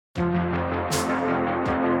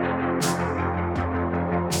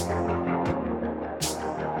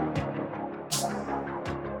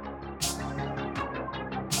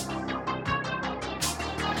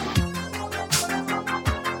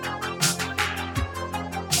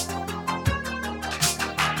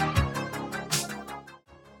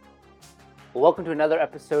Welcome to another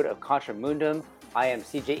episode of Contra Mundum. I am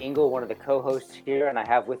CJ Engel, one of the co-hosts here, and I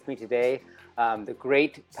have with me today the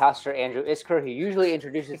great Pastor Andrew Isker, who usually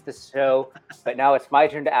introduces the show, but now it's my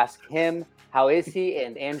turn to ask him, how is he?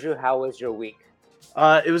 And Andrew, how was your week?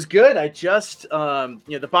 It was good. I just,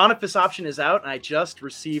 the Boniface option is out, and I just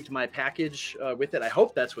received my package with it. I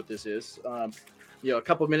hope that's what this is. A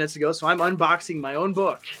couple of minutes ago, so I'm unboxing my own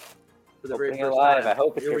book for the very first time. I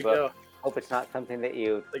hope it's Here your we book. go. Hope it's not something that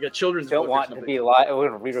you like a children's don't book want to be live. We're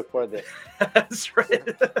going to re-record this. That's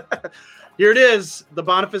right. Here it is, the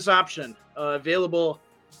Boniface option, available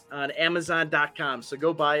on Amazon.com. So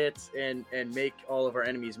go buy it and make all of our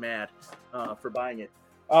enemies mad for buying it.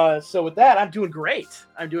 So with that, I'm doing great.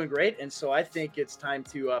 And so I think it's time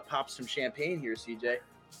to pop some champagne here, CJ.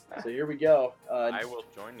 So here we go. I will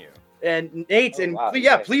join you. And Nate,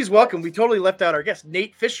 please welcome. We totally left out our guest,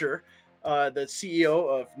 Nate Fischer, the CEO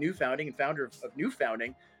of New Founding and founder of New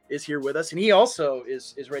Founding, is here with us, and he also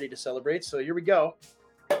is ready to celebrate. So here we go.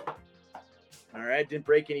 All right, didn't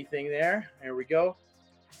break anything there. There we go.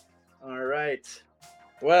 All right.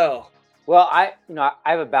 Well, I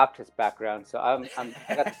have a Baptist background, so I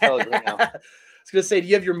got the fellows right now. I was gonna say, do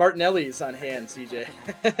you have your Martinellis on hand, CJ?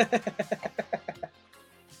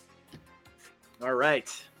 All right.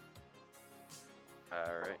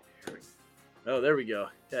 Here we go. Oh, there we go.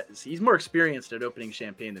 He's more experienced at opening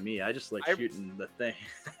champagne than me. I just like shooting the thing.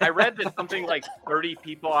 I read that something like 30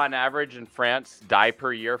 people on average in France die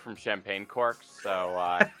per year from champagne corks.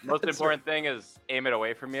 So most important thing is aim it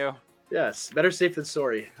away from you. Yes, better safe than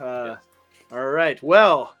sorry. Yes. All right.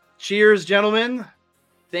 Well, cheers, gentlemen.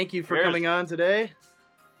 Thank you for Cheers. coming on today.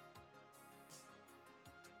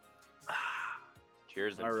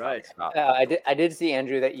 Cheers. All right. I did see,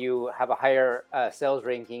 Andrew, that you have a higher sales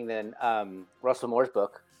ranking than Russell Moore's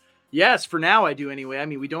book. Yes, for now I do anyway. I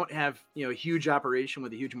mean, we don't have a huge operation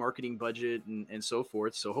with a huge marketing budget and so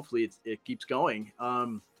forth. So hopefully it keeps going.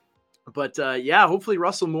 But hopefully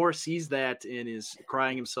Russell Moore sees that and is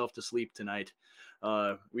crying himself to sleep tonight.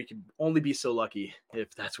 We could only be so lucky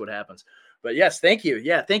if that's what happens. But yes, thank you.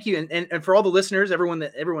 Yeah, thank you. And for all the listeners, everyone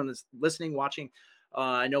that's listening, watching,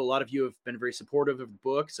 I know a lot of you have been very supportive of the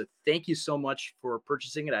book, so thank you so much for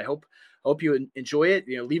purchasing it. I hope you enjoy it.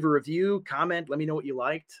 Leave a review, comment, let me know what you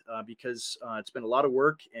liked, because it's been a lot of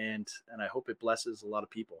work, and I hope it blesses a lot of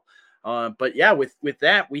people. But yeah, with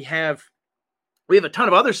that, we have a ton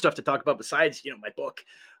of other stuff to talk about besides my book.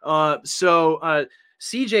 So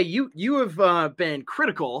CJ, you have been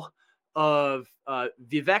critical of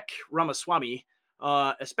Vivek Ramaswamy.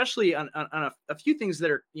 Especially on a few things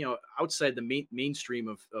that are outside the mainstream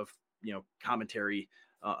of commentary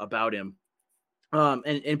about him, and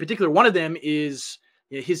in particular, one of them is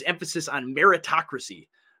his emphasis on meritocracy.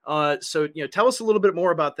 So tell us a little bit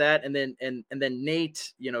more about that, and then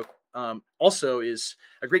Nate, also is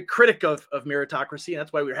a great critic of meritocracy, and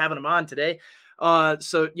that's why we're having him on today.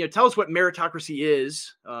 So tell us what meritocracy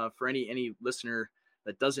is for any listener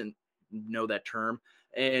that doesn't know that term.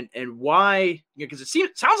 And why? Because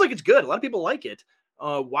sounds like it's good. A lot of people like it.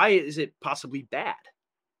 Why is it possibly bad?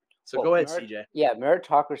 So go ahead, CJ. Yeah,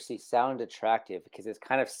 meritocracy sounds attractive because it's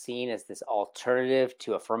kind of seen as this alternative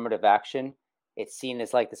to affirmative action. It's seen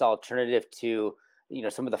as like this alternative to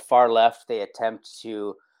some of the far left. They attempt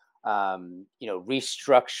to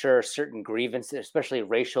restructure certain grievances, especially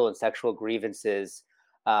racial and sexual grievances,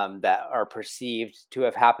 that are perceived to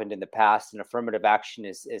have happened in the past, and affirmative action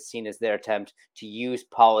is seen as their attempt to use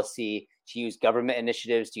policy, to use government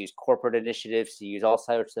initiatives, to use corporate initiatives, to use all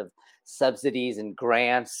sorts of subsidies and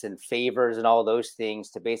grants and favors and all those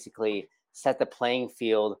things to basically set the playing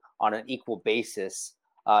field on an equal basis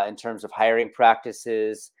in terms of hiring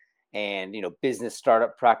practices and business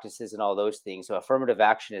startup practices and all those things. So affirmative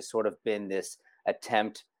action has sort of been this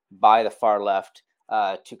attempt by the far left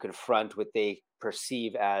to confront what they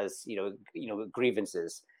perceive as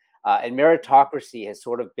grievances, and meritocracy has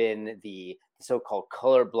sort of been the so-called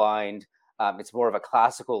colorblind. It's more of a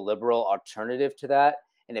classical liberal alternative to that,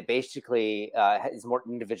 and it basically is more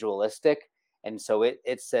individualistic. And so it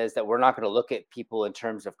says that we're not going to look at people in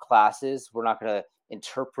terms of classes. We're not going to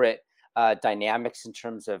interpret dynamics in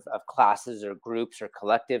terms of classes or groups or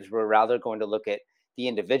collectives. We're rather going to look at the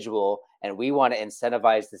individual, and we want to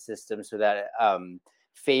incentivize the system so that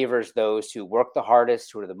favors those who work the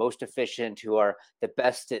hardest, who are the most efficient, who are the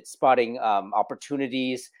best at spotting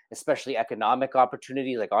opportunities, especially economic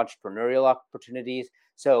opportunities like entrepreneurial opportunities.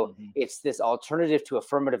 So it's this alternative to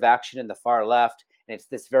affirmative action in the far left. And it's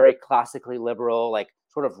this very classically liberal, like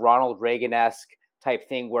sort of Ronald Reagan-esque type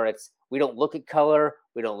thing where we don't look at color,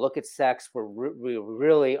 we don't look at sex. We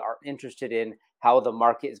really are interested in how the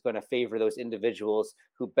market is going to favor those individuals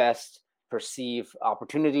who best perceive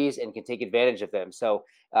opportunities and can take advantage of them. So,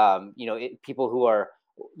 people who are,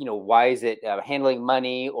 wise at handling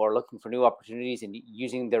money or looking for new opportunities and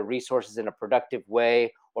using their resources in a productive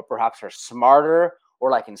way, or perhaps are smarter,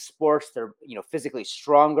 or like in sports, they're, physically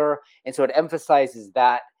stronger. And so it emphasizes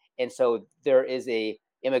that. And so there is a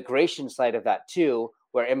immigration side of that too,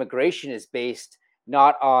 where immigration is based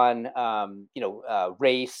not on,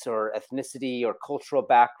 race or ethnicity or cultural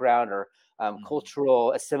background or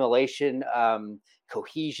cultural assimilation,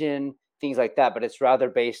 cohesion, things like that, but it's rather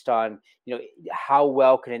based on, how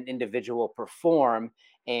well can an individual perform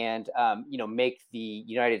and, make the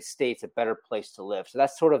United States a better place to live. So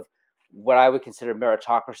that's sort of what I would consider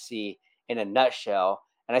meritocracy in a nutshell.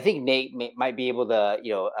 And I think Nate might be able to,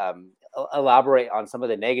 elaborate on some of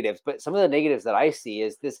the negatives, but some of the negatives that I see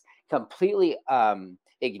is this completely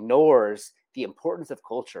ignores the importance of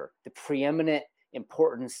culture, the preeminent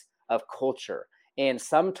importance of culture. And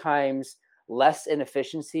sometimes less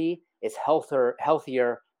inefficiency is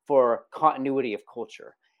healthier for continuity of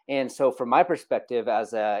culture. And so from my perspective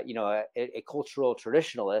as a cultural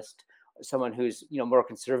traditionalist, someone who's, more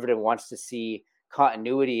conservative, wants to see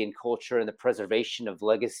continuity in culture and the preservation of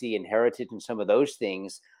legacy and heritage and some of those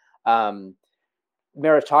things,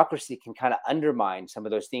 meritocracy can kind of undermine some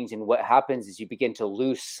of those things. And what happens is you begin to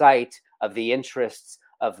lose sight of the interests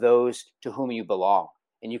of those to whom you belong.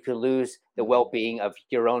 And you can lose the well-being of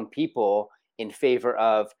your own people in favor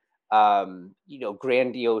of,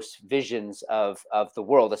 grandiose visions of the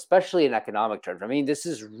world, especially in economic terms. I mean, this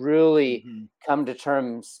has really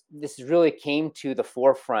this really came to the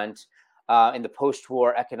forefront in the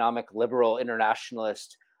post-war economic liberal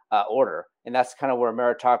internationalist order. And that's kind of where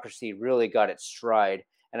meritocracy really got its stride.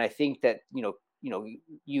 And I think that,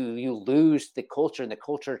 you lose the culture, and the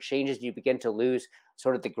culture changes, and you begin to lose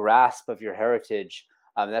sort of the grasp of your heritage.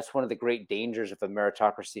 That's one of the great dangers of a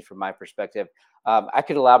meritocracy from my perspective. I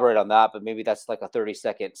could elaborate on that, but maybe that's like a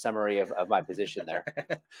 30-second summary of my position there.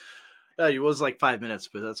 It was like 5 minutes,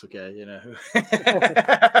 but that's okay.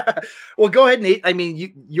 Well, go ahead, Nate. I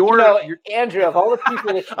mean, you're Andrew, of all the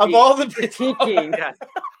people that of all the critiquing.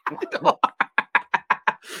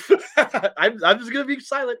 I'm just gonna be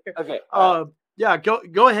silent here. Okay. Yeah,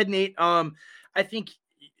 go ahead, Nate. I think,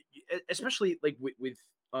 especially like with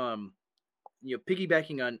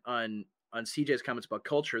piggybacking on CJ's comments about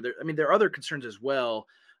culture. There are other concerns as well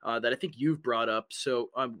that I think you've brought up. So,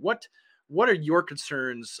 what are your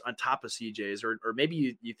concerns on top of CJ's, or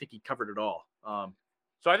maybe you think he covered it all?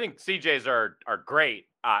 So I think CJ's are great.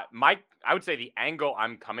 I would say the angle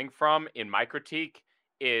I'm coming from in my critique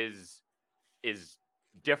is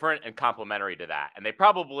different and complementary to that, and they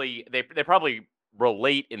probably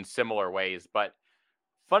relate in similar ways. But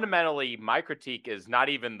fundamentally, my critique is not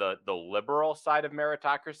even the liberal side of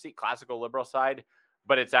meritocracy, classical liberal side,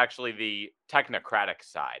 but it's actually the technocratic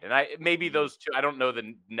side. And maybe those two, I don't know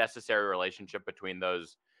the necessary relationship between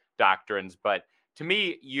those doctrines, but to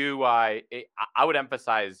me, I would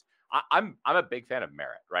emphasize, I'm a big fan of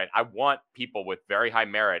merit, right? I want people with very high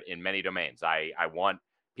merit in many domains. I want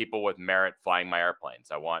people with merit flying my airplanes.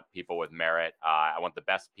 I want people with merit. I want the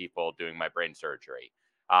best people doing my brain surgery.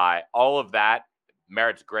 All of that,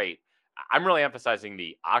 merit's great. I'm really emphasizing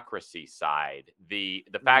the ocracy side, the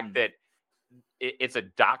fact that it's a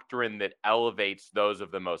doctrine that elevates those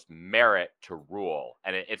of the most merit to rule.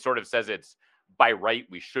 And it sort of says it's by right,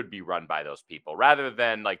 we should be run by those people, rather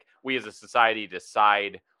than like we as a society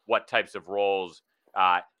decide what types of roles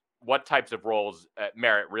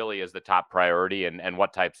merit really is the top priority and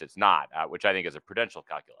what types it's not, which I think is a prudential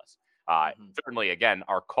calculus. Certainly, again,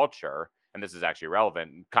 our culture, and this is actually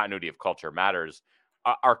relevant, continuity of culture matters.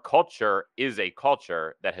 Our culture is a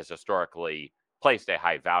culture that has historically placed a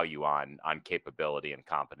high value on capability and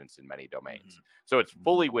competence in many domains. So it's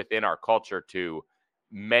fully within our culture to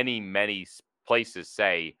many places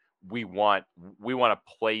say we want to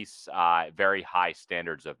place very high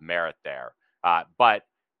standards of merit there, but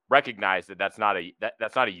recognize that that's not a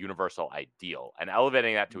universal ideal, and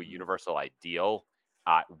elevating that to a universal ideal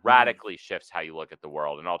radically shifts how you look at the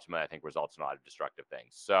world, and ultimately I think results in a lot of destructive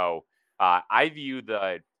things. So I view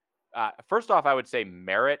first off, I would say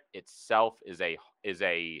merit itself is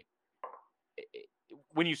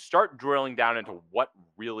when you start drilling down into what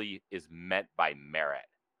really is meant by merit,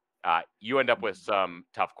 you end up with some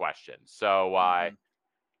tough questions. So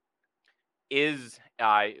if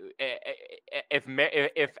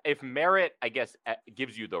merit, I guess,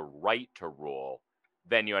 gives you the right to rule,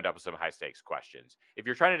 then you end up with some high stakes questions. If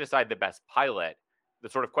you're trying to decide the best pilot, the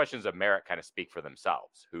sort of questions of merit kind of speak for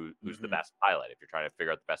themselves. Who's the best pilot? If you're trying to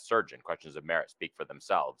figure out the best surgeon, questions of merit speak for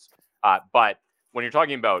themselves. But when you're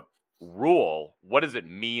talking about rule, what does it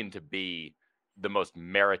mean to be the most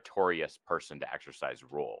meritorious person to exercise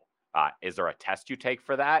rule? Is there a test you take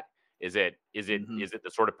for that? Is it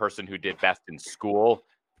the sort of person who did best in school,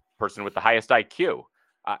 person with the highest IQ?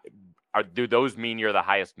 Do those mean you're the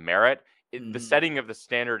highest merit? The setting of the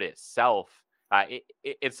standard itself,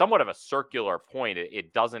 it's somewhat of a circular point.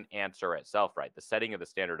 It doesn't answer itself, right? The setting of the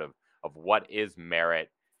standard of what is merit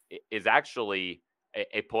is actually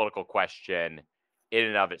a political question in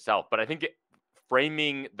and of itself. But I think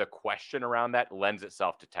framing the question around that lends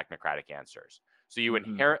itself to technocratic answers. So you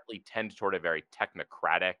inherently tend toward a very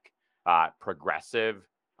technocratic, progressive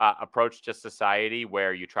approach to society,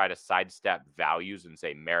 where you try to sidestep values and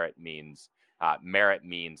say merit means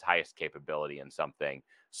highest capability in something.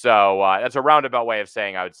 So that's a roundabout way of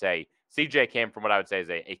saying, I would say CJ came from what I would say is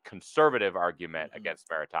a conservative argument against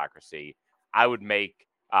meritocracy. I would make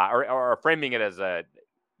or framing it as a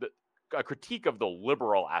critique of the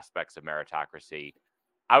liberal aspects of meritocracy.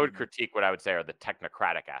 I would critique what I would say are the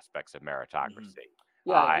technocratic aspects of meritocracy.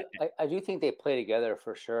 Yeah, I do think they play together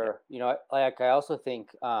for sure. You know, I also think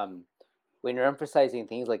when you're emphasizing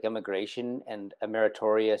things like immigration and a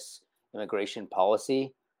meritorious immigration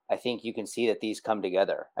policy, I think you can see that these come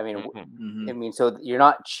together. I mean, so you're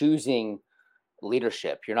not choosing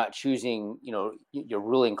leadership, you're not choosing, your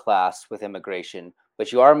ruling class with immigration,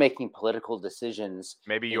 but you are making political decisions.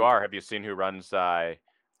 Maybe you are. Have you seen who runs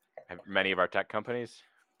many of our tech companies?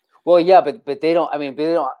 Well, yeah, but they don't. I mean,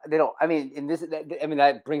 they don't. I mean,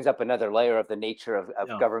 that brings up another layer of the nature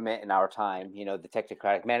of government in our time. You know, the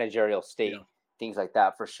technocratic managerial state, things like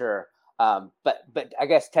that, for sure. But I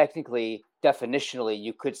guess technically, definitionally,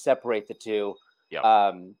 you could separate the two.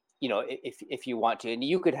 If you want to, and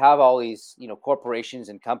you could have all these, corporations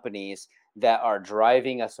and companies that are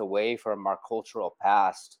driving us away from our cultural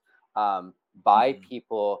past by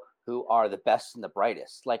people who are the best and the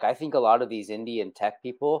brightest. Like, I think a lot of these Indian tech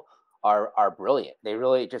people are brilliant. They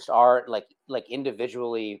really just are like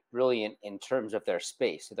individually brilliant in terms of their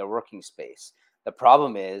space, their working space. The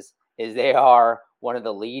problem is they are one of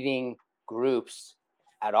the leading groups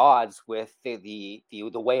at odds with the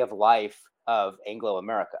way of life of Anglo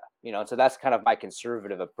America. So that's kind of my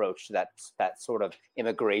conservative approach to that sort of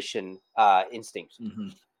immigration instinct.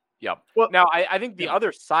 Yeah. Well, now I think the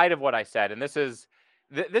other side of what I said, and this is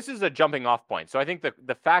a jumping off point. So I think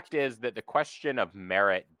the fact is that the question of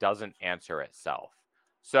merit doesn't answer itself.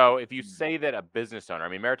 So if you say that a business owner, I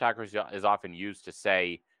mean, meritocracy is often used to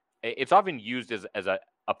say, it's often used as a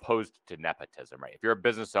opposed to nepotism, right? If you're a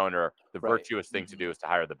business owner, the virtuous thing to do is to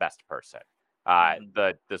hire the best person.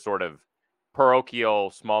 The sort of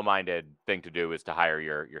parochial, small-minded thing to do is to hire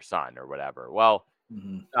your son or whatever. Well,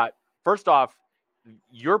 first off,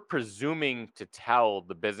 you're presuming to tell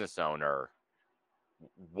the business owner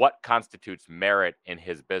what constitutes merit in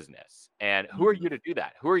his business. And who are you to do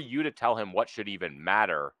that? Who are you to tell him what should even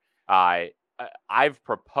matter? I've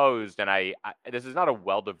proposed, and this is not a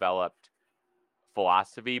well-developed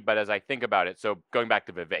philosophy, but as I think about it, so going back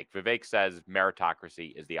to Vivek says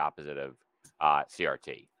meritocracy is the opposite of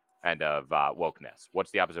CRT and of wokeness.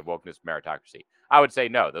 What's the opposite of wokeness? Meritocracy. I would say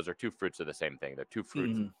no. Those are two fruits of the same thing. They're two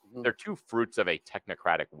fruits. They're two fruits of a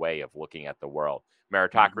technocratic way of looking at the world.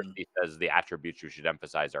 Meritocracy says the attributes you should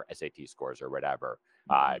emphasize are SAT scores or whatever.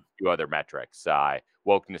 Two other metrics.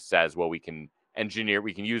 Wokeness says, well, we can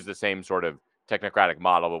use the same sort of technocratic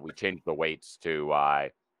model, but we change the weights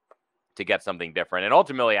to get something different. And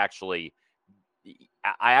ultimately, I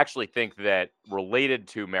actually think that related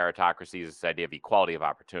to meritocracy is this idea of equality of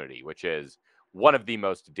opportunity, which is one of the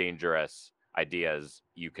most dangerous ideas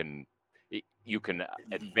you can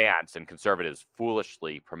advance, and conservatives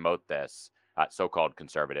foolishly promote this. So-called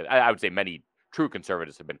conservative, I would say many true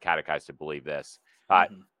conservatives have been catechized to believe this.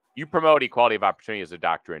 You promote equality of opportunity as a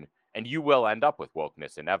doctrine, and you will end up with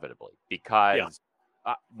wokeness inevitably, because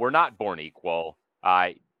we're not born equal.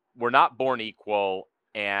 We're not born equal,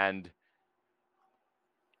 and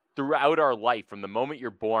throughout our life, from the moment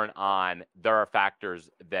you're born on, there are factors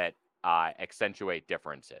that accentuate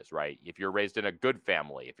differences, right? If you're raised in a good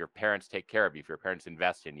family, if your parents take care of you, if your parents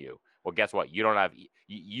invest in you, well, guess what? You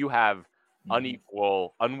have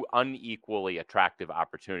unequally attractive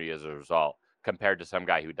opportunity as a result, compared to some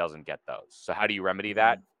guy who doesn't get those. So how do you remedy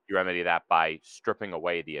that? You remedy that by stripping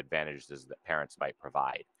away the advantages that parents might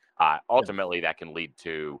provide. Ultimately, that can lead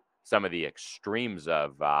to some of the extremes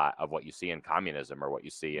of what you see in communism, or what you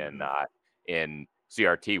see in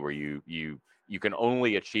CRT, where you can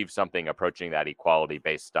only achieve something approaching that equality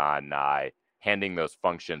based on handing those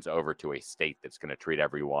functions over to a state that's going to treat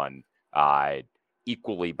everyone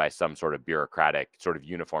equally by some sort of bureaucratic, sort of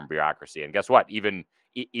uniform bureaucracy. And guess what? Even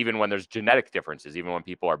when there's genetic differences, even when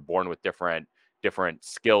people are born with different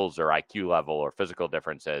skills or IQ level or physical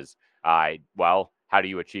differences, well, how do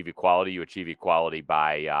you achieve equality? You achieve equality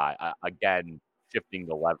by again shifting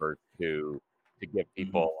the levers to give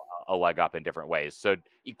people a leg up in different ways. So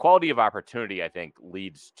equality of opportunity, I think,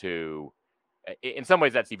 leads to, in some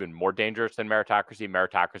ways, that's even more dangerous than meritocracy.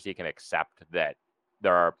 Meritocracy can accept that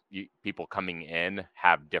there are people coming in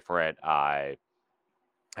have different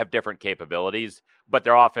capabilities, but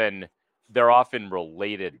they're often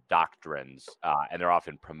related doctrines, and they're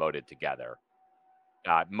often promoted together.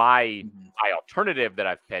 My alternative that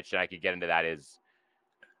I've pitched, and I could get into that, is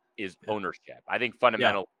ownership. I think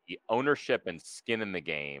fundamentally ownership and skin in the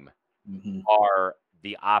game are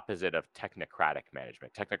the opposite of technocratic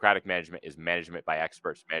management. Technocratic management is management by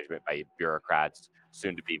experts, management by bureaucrats,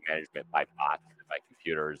 soon to be management by bots and by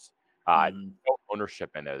computers. No ownership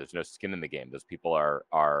in there. There's no skin in the game. Those people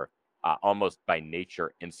are almost by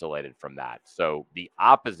nature insulated from that. So the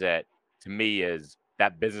opposite to me is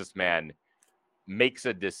that businessman makes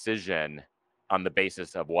a decision on the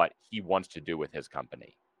basis of what he wants to do with his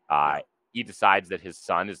company. He decides that his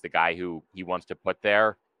son is the guy who he wants to put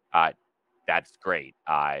there. That's great.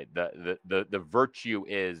 The virtue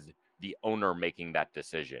is the owner making that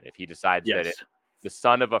decision. If he decides that it's the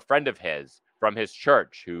son of a friend of his from his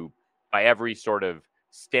church, who by every sort of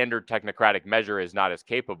standard technocratic measure is not as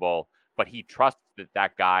capable, but he trusts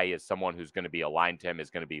that guy is someone who's going to be aligned to him, is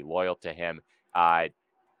going to be loyal to him.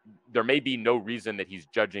 There may be no reason that he's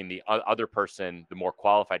judging the other person, the more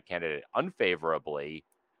qualified candidate, unfavorably,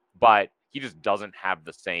 but he just doesn't have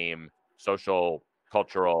the same social,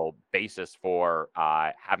 cultural basis for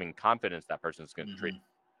having confidence that person's going to treat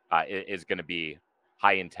is going to be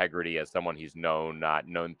high integrity as someone he's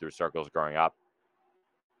known through circles growing up.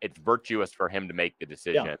 It's virtuous for him to make the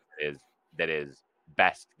decision that is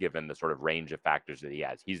best given the sort of range of factors that he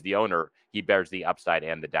has. He's the owner. He bears the upside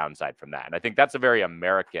and the downside from that. And I think that's a very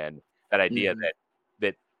American, that idea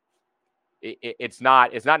that it's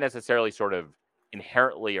not necessarily sort of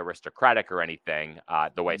inherently aristocratic or anything,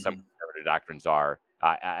 the way some conservative doctrines are.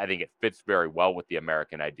 I think it fits very well with the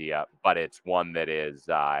American idea, but it's one that is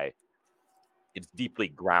it's deeply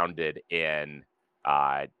grounded in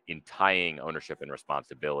tying ownership and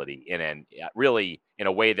responsibility really in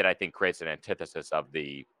a way that I think creates an antithesis of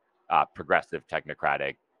the progressive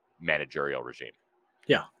technocratic managerial regime.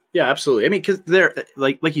 Yeah, absolutely. I mean, because there,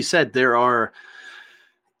 like you said,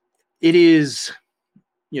 it is,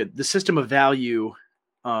 the system of value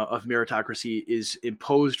of meritocracy is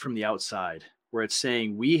imposed from the outside, where it's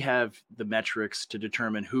saying we have the metrics to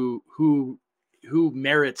determine who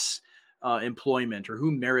merits employment or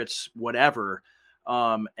who merits whatever.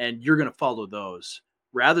 And you're going to follow those,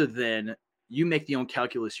 rather than you make the own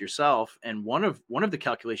calculus yourself. And one of the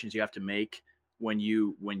calculations you have to make when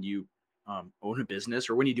you own a business,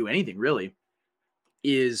 or when you do anything really,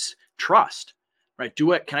 is trust, right?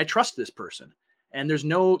 Can I trust this person? And there's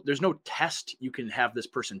no test you can have this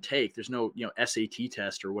person take. There's no, SAT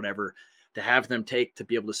test or whatever to have them take to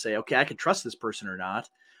be able to say, okay, I can trust this person or not.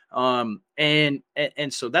 And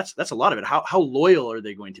so that's a lot of it. How loyal are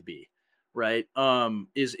they going to be? Right.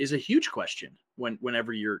 Is a huge question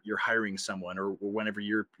whenever you're hiring someone, or whenever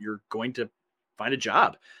you're going to find a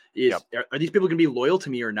job. Are these people going to be loyal to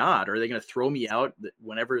me or not? Or are they going to throw me out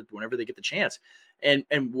whenever they get the chance? And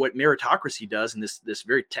what meritocracy does in this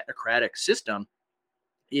very technocratic system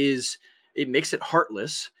is it makes it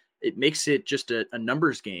heartless. It makes it just a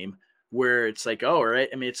numbers game, where it's like, oh, all right.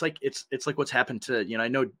 I mean, it's like what's happened to, I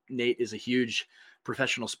know Nate is a huge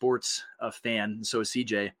professional sports fan, and so is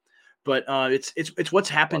CJ. But it's what's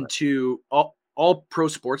happened to all pro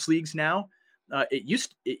sports leagues now. It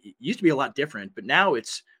used to be a lot different, but now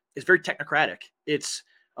it's very technocratic. It's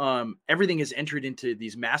everything is entered into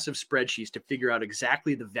these massive spreadsheets to figure out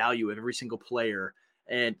exactly the value of every single player,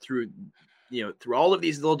 and through all of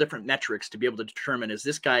these little different metrics to be able to determine, is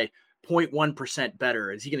this guy 0.1%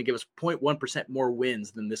 better? Is he going to give us 0.1% more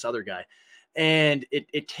wins than this other guy? And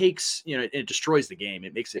it takes, it destroys the game.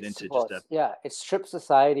 It makes it it strips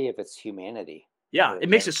society of its humanity. Yeah. It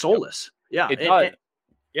makes it soulless. Yeah. It does.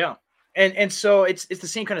 Yeah. And so it's the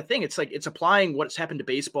same kind of thing. It's like, it's applying what's happened to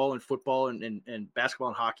baseball and football and basketball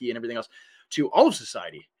and hockey and everything else to all of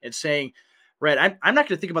society, and saying, right, I'm not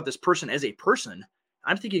going to think about this person as a person.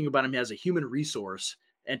 I'm thinking about him as a human resource,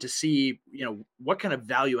 and to see, what kind of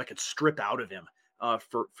value I could strip out of him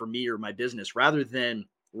for me or my business, rather than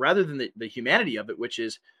the humanity of it, which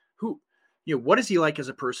is what is he like as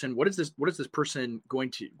a person? What is this person going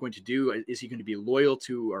to do? Is he going to be loyal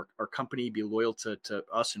to our company, be loyal to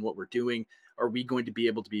us and what we're doing? are we going to be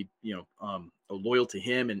able to be, loyal to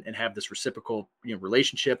him and have this reciprocal,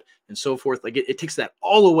 relationship and so forth. Like it takes that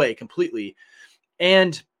all away completely.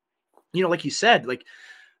 And, like you said, like,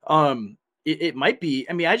 it might be,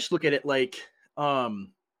 I mean, I just look at it like,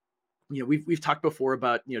 we've talked before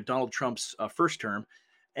about, Donald Trump's first term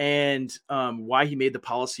and why he made the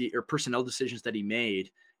policy or personnel decisions that he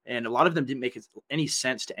made. And a lot of them didn't make any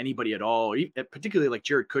sense to anybody at all, particularly like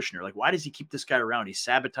Jared Kushner. Like, why does he keep this guy around? He's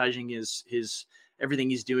sabotaging his everything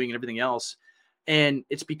he's doing and everything else. And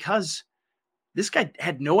it's because this guy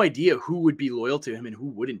had no idea who would be loyal to him and who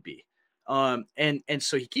wouldn't be. And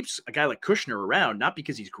so he keeps a guy like Kushner around, not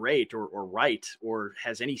because he's great or right or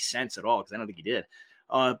has any sense at all, because I don't think he did.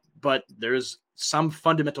 But there's some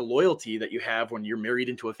fundamental loyalty that you have when you're married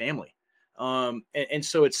into a family. And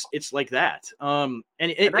so it's like that. And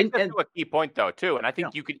that's a key point though, too. And I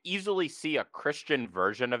think you could easily see a Christian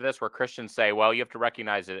version of this where Christians say, well, you have to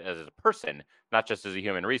recognize it as a person, not just as a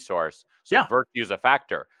human resource. So virtue is a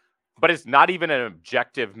factor, but it's not even an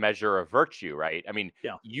objective measure of virtue, right? I mean,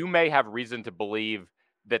 you may have reason to believe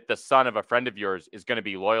that the son of a friend of yours is going to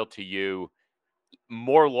be loyal to you,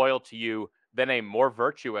 more loyal to you than a more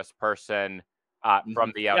virtuous person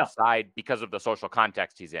from the outside because of the social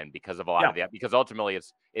context he's in, because of a lot of that, because ultimately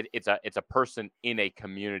it's a person in a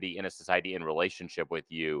community, in a society, in relationship with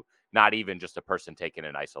you, not even just a person taken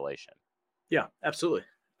in isolation. Yeah, absolutely.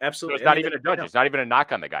 Absolutely. So it's not even a judge. It's not even a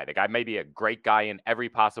knock on the guy. The guy may be a great guy in every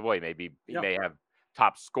possible way. He may have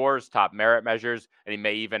top scores, top merit measures, and he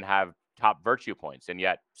may even have top virtue points, and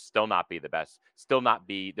yet still not be the best. Still not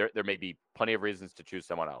be there. There may be plenty of reasons to choose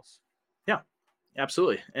someone else. Yeah.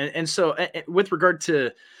 Absolutely. And so with regard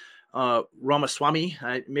to Ramaswamy,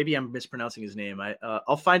 maybe I'm mispronouncing his name.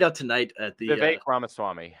 I'll find out tonight at the Vivek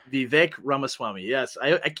Ramaswamy. Vivek Ramaswamy. Yes.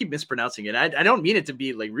 I keep mispronouncing it. I don't mean it to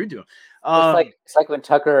be like rude to him. It's like when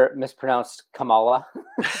Tucker mispronounced Kamala.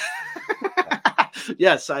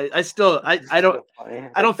 Yes. I still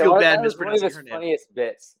don't feel bad mispronouncing her name. Funniest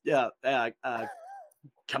bits. Yeah.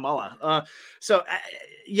 Kamala.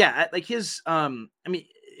 Like his, I mean,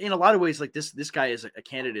 in a lot of ways, like this guy is a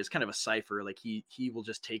candidate is kind of a cipher. Like he will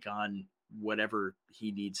just take on whatever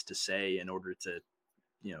he needs to say in order to,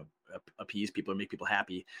 appease people or make people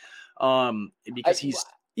happy. Because he's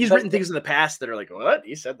written things in the past that are like, what?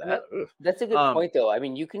 He said that. That's a good point though. I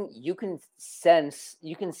mean, you can sense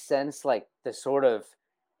like the sort of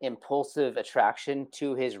impulsive attraction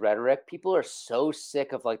to his rhetoric. People are so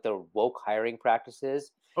sick of like the woke hiring practices.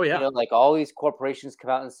 Oh yeah. Like all these corporations come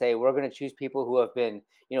out and say, we're going to choose people who have been,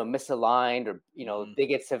 misaligned or,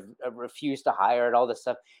 bigots have refused to hire and all this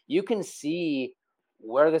stuff. You can see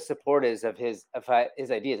where the support is of his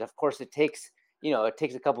ideas. Of course, it takes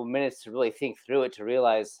a couple minutes to really think through it to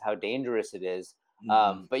realize how dangerous it is.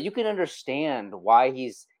 But you can understand why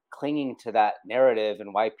he's clinging to that narrative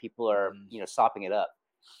and why people are, sopping it up.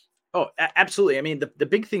 Oh, absolutely. I mean, the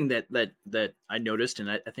big thing that I noticed, and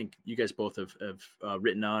I think you guys both have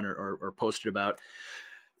written on or posted about,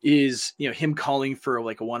 is him calling for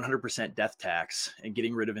like a 100% death tax and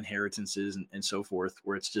getting rid of inheritances and so forth.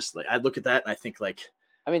 Where it's just like I look at that and I think like,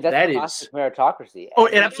 I mean, that's classic meritocracy. Oh,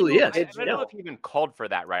 it absolutely is. I don't know if he even called for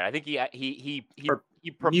that, right? I think he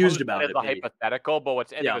proposed about it as a hypothetical, but I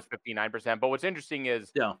think it was 59%. But what's interesting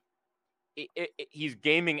is he's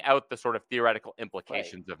gaming out the sort of theoretical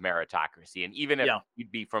implications of meritocracy. And even if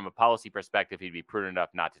he'd be from a policy perspective, he'd be prudent enough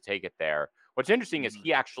not to take it there. What's interesting is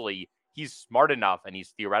he's smart enough and he's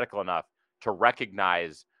theoretical enough to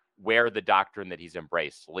recognize where the doctrine that he's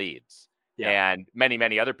embraced leads. Yeah. And many,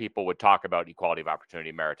 many other people would talk about equality of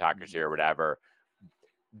opportunity, meritocracy or whatever.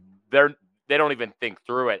 They don't even think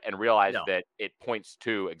through it and realize that it points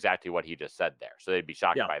to exactly what he just said there. So they'd be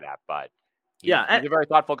shocked by that. But he's a very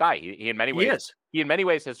thoughtful guy. He in many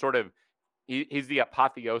ways has sort of he's the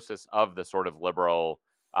apotheosis of the sort of liberal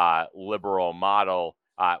model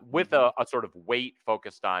with a sort of weight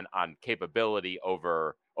focused on capability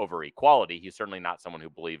over equality. He's certainly not someone who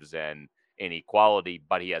believes in equality,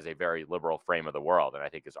 but he has a very liberal frame of the world, and I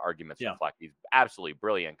think his arguments reflect he's an absolutely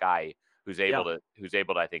brilliant guy who's able to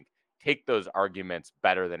I think take those arguments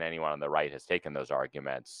better than anyone on the right has taken those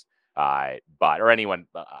arguments. Or anyone,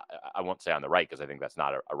 I won't say on the right because I think that's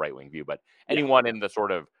not a right-wing view, but anyone in the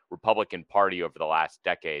sort of Republican Party over the last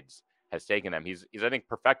decades has taken them. He's I think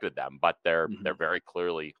perfected them, but they're very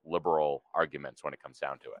clearly liberal arguments when it comes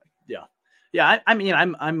down to it. Yeah. Yeah. I mean,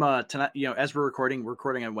 I'm tonight, as we're recording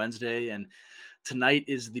on Wednesday, and tonight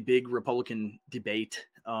is the big Republican debate.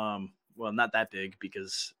 Well, not that big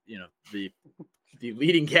because, the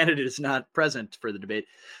leading candidate is not present for the debate.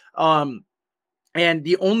 And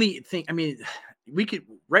the only thing, I mean, we could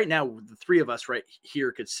right now, the three of us right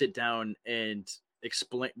here could sit down and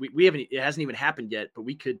explain. We haven't, it hasn't even happened yet, but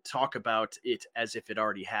we could talk about it as if it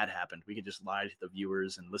already had happened. We could just lie to the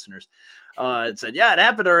viewers and listeners and said, yeah, it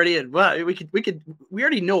happened already. And well, we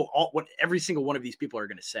already know what every single one of these people are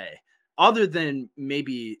going to say, other than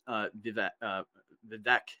maybe Vivek.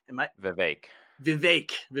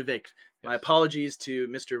 Vivek. Vivek. My Yes. apologies to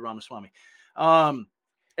Mr. Ramaswamy. I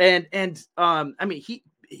mean,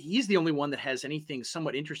 he's the only one that has anything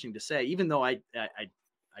somewhat interesting to say, even though I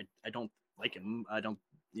don't like him. I don't,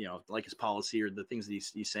 like his policy or the things that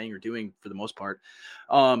he's saying or doing for the most part.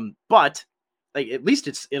 But like, at least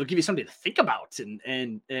it'll give you something to think about,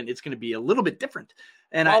 and it's going to be a little bit different.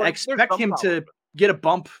 And I expect him to get a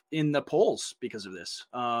bump in the polls because of this.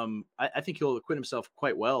 I think he'll acquit himself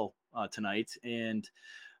quite well tonight, and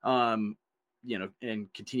and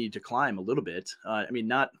continue to climb a little bit. I mean,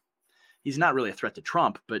 he's not really a threat to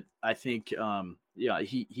Trump, but I think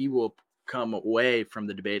he will come away from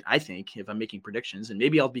the debate, I think, if I'm making predictions, and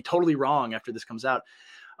maybe I'll be totally wrong after this comes out,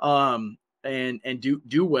 and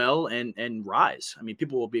do well and rise. I mean,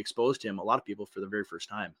 people will be exposed to him, a lot of people, for the very first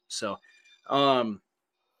time. So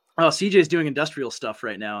CJ's doing industrial stuff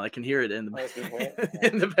right now. I can hear it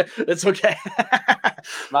it's okay.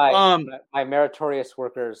 My meritorious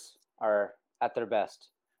workers are at their best.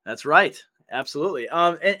 That's right. Absolutely.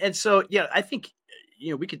 And so, yeah, I think,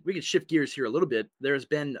 we could shift gears here a little bit. There's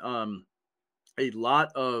been a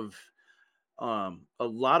lot of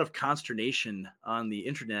consternation on the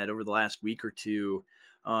internet over the last week or two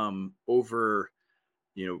over,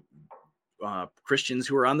 Christians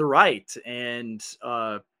who are on the right, and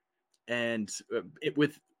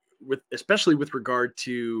with especially with regard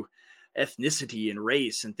to ethnicity and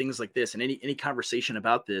race and things like this, and any conversation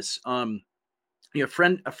about this. A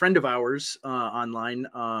friend of ours online,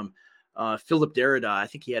 Philip Derrida, I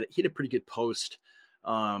think he had a pretty good post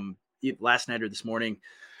last night or this morning,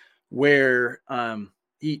 where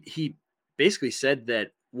he basically said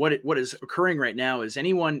that what is occurring right now is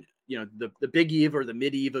anyone, the big Eva or the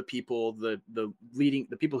mid-Eva people, the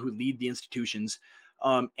people who lead the institutions,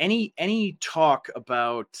 any talk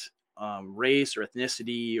about race or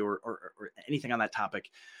ethnicity or anything on that topic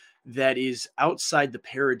that is outside the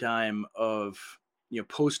paradigm of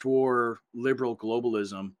post-war liberal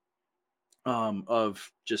globalism,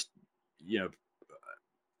 of just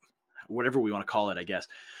whatever we want to call it, I guess.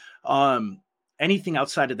 Anything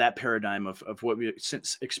outside of that paradigm of what we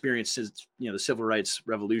since experienced since the civil rights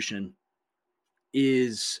revolution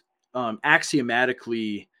is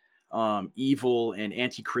axiomatically evil and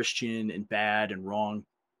anti-Christian and bad and wrong.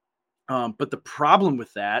 But the problem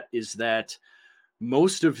with that is that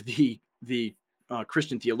most of the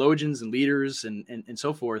Christian theologians and leaders and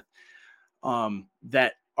so forth,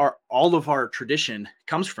 that are all of our tradition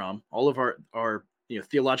comes from, all of our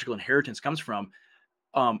theological inheritance comes from,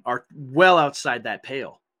 are well outside that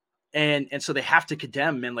pale. And so they have to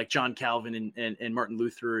condemn men like John Calvin and Martin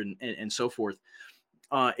Luther and so forth,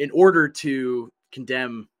 in order to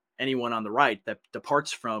condemn anyone on the right that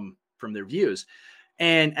departs from their views.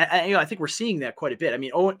 And I think we're seeing that quite a bit. I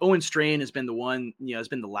mean, Owen Strain has been the one, has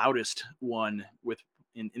been the loudest one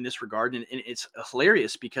in this regard, and it's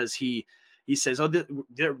hilarious because he says,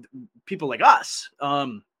 there people like us,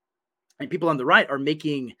 and people on the right are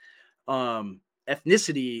making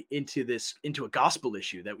ethnicity into a gospel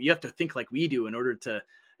issue, that you have to think like we do in order to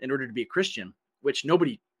be a Christian, which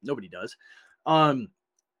nobody does. But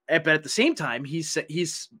at the same time, he's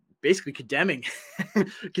basically condemning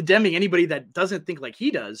anybody that doesn't think like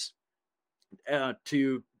he does,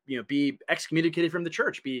 to be excommunicated from the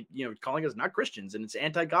church, be calling us not Christians, and it's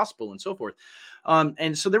anti-gospel and so forth.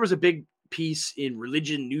 And so there was a big piece in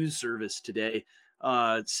Religion News Service today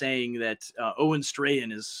saying that Owen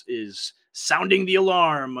Strahan is sounding the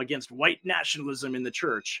alarm against white nationalism in the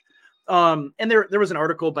church. And there was an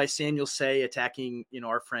article by Samuel Say attacking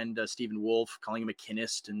our friend Stephen Wolfe, calling him a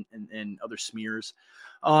kinist and other smears.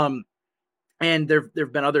 And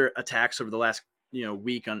there've been other attacks over the last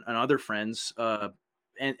week on other friends.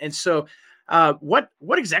 And so what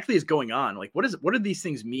exactly is going on? Like, what do these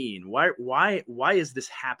things mean? Why is this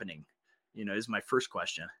happening? Is my first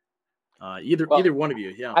question. Either one of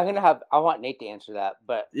you. Yeah. I want Nate to answer that,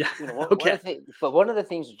 but yeah. Okay. One of the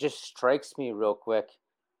things that just strikes me real quick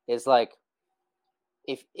is, like,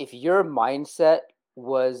 if your mindset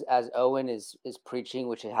was as Owen is preaching,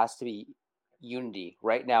 which it has to be unity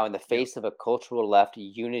right now in the face of a cultural left,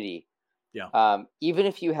 unity. Yeah. Even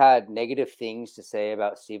if you had negative things to say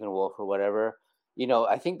about Stephen Wolfe or whatever,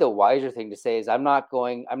 I think the wiser thing to say is, I'm not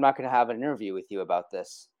going to have an interview with you about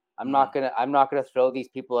this. I'm not going to throw these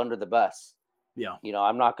people under the bus. Yeah.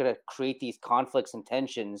 I'm not going to create these conflicts and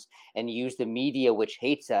tensions and use the media, which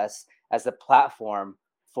hates us, as a platform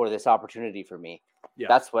for this opportunity for me. Yeah.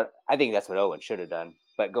 That's what Owen should have done.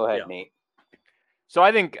 But go ahead, Nate. So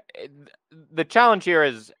I think the challenge here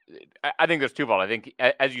is, I think there's twofold. I think,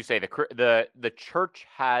 as you say, the church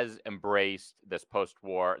has embraced this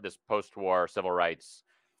post-war civil rights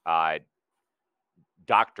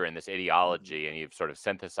doctrine, this ideology, and you've sort of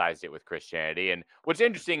synthesized it with Christianity. And what's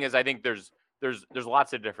interesting is I think there's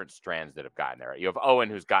lots of different strands that have gotten there. You have Owen,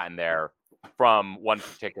 who's gotten there from one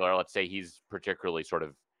particular, let's say he's particularly sort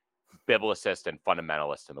of biblicist and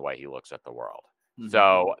fundamentalist in the way he looks at the world.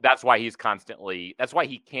 So that's why he's not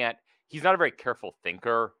a very careful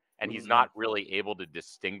thinker, and he's not really able to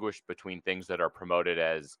distinguish between things that are promoted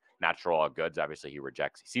as natural law goods. Obviously, he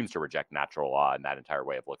seems to reject natural law and that entire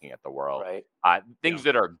way of looking at the world. Right. Things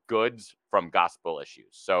that are goods from gospel issues.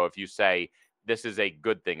 So if you say this is a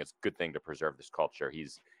good thing, it's a good thing to preserve this culture,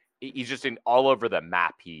 he's just all over the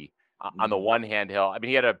map. He, on the one hand,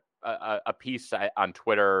 he had a piece on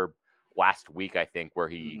Twitter last week, I think, where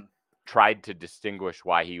he tried to distinguish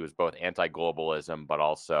why he was both anti-globalism but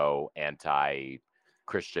also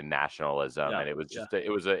anti-Christian nationalism, and it was just it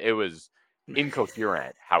was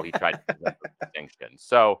incoherent how he tried to present the distinction.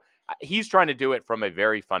 So he's trying to do it from a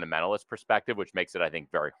very fundamentalist perspective, which makes it, I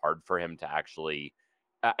think, very hard for him to actually,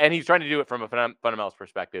 and he's trying to do it from a fundamentalist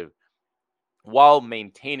perspective while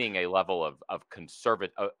maintaining a level of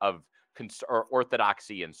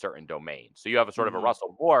orthodoxy in certain domains. So you have a sort of a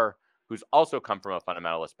Russell Moore who's also come from a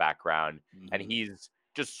fundamentalist background, and he's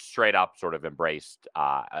just straight up sort of embraced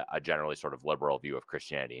a generally sort of liberal view of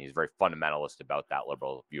Christianity. And he's very fundamentalist about that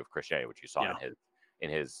liberal view of Christianity, which you saw in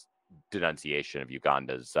his denunciation of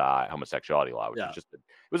Uganda's homosexuality law, which was it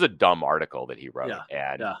was a dumb article that he wrote.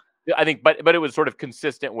 And I think, but it was sort of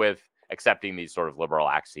consistent with accepting these sort of liberal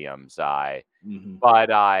axioms.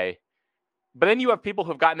 But then you have people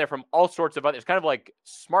who've gotten there from all sorts of other. It's kind of like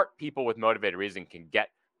smart people with motivated reason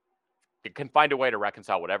can find a way to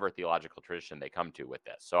reconcile whatever theological tradition they come to with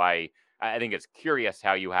this. So I think it's curious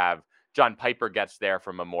how you have John Piper gets there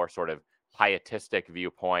from a more sort of pietistic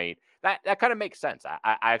viewpoint. That kind of makes sense.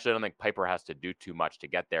 I actually don't think Piper has to do too much to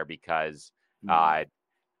get there, because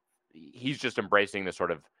he's just embracing the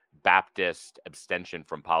sort of Baptist abstention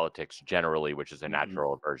from politics generally, which is a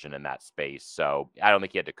natural aversion in that space. So I don't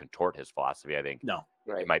think he had to contort his philosophy. I think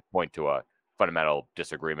it might point to a fundamental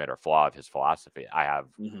disagreement or flaw of his philosophy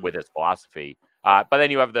with his philosophy. But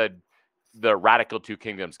then you have the radical two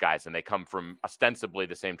kingdoms guys, and they come from ostensibly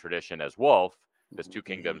the same tradition as Wolff, this two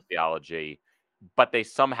kingdoms theology, but they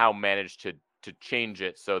somehow managed to change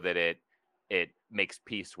it so that it makes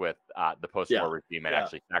peace with the post-war regime and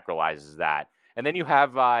actually sacralizes that. And then you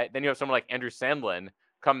have someone like Andrew Sandlin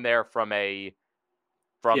come there from a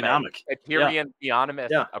Tyrian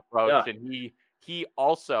theonomist approach, and he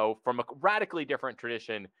also, from a radically different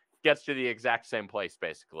tradition, gets to the exact same place,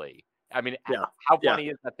 basically. I mean, how funny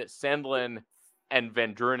is that Sandlin and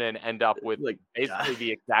Van Drunen end up with basically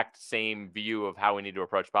the exact same view of how we need to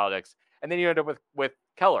approach politics? And then you end up with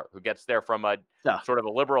Keller, who gets there from a sort of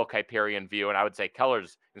a liberal Kuyperian view. And I would say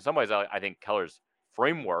Keller's, in some ways, I think Keller's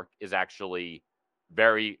framework is actually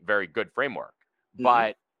very, very good framework.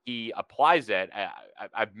 But he applies it.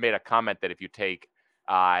 I've made a comment that if you take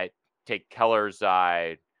Keller's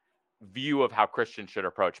view of how Christians should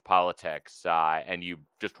approach politics and you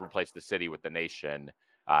just replace the city with the nation,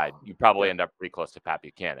 you probably end up pretty close to Pat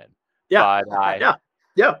Buchanan. But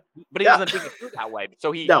he doesn't think it through that way.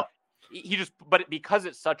 So he just, but because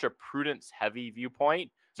it's such a prudence-heavy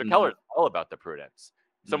viewpoint, so Keller's all about the prudence.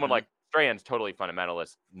 Someone like Strahan's totally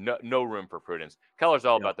fundamentalist, no room for prudence. Keller's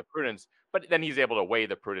all about the prudence, but then he's able to weigh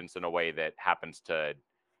the prudence in a way that happens to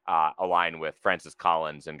align with Francis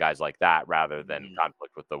Collins and guys like that, rather than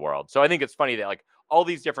conflict with the world. So I think it's funny that like all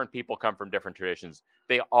these different people come from different traditions.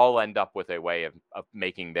 They all end up with a way of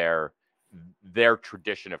making their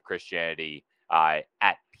tradition of Christianity at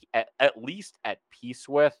least at peace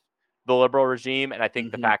with the liberal regime. And I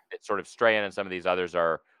think the fact that sort of Strahan and some of these others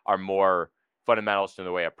are more fundamentalist in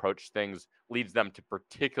the way they approach things leads them to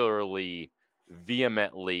particularly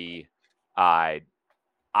vehemently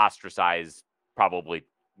ostracize, probably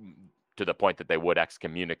to the point that they would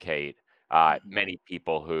excommunicate many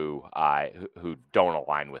people who don't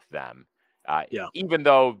align with them. Even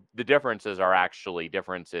though the differences are actually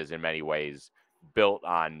differences in many ways built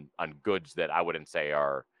on goods that I wouldn't say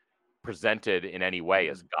are presented in any way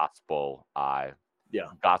as gospel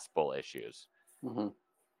issues.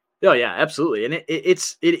 Oh yeah, absolutely. And it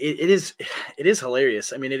is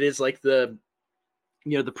hilarious. I mean, it is like the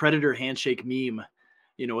predator handshake meme,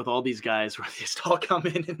 with all these guys where they just all come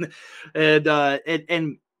in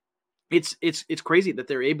and it's crazy that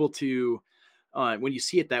they're able to, when you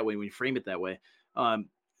see it that way, when you frame it that way,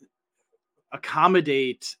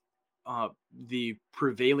 accommodate the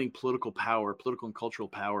prevailing political and cultural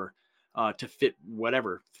power to fit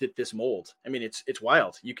this mold. I mean, it's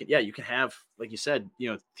wild. You can have, like you said,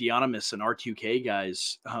 Theonomous and R2K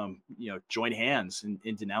guys, join hands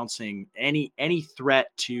in denouncing any threat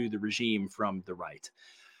to the regime from the right,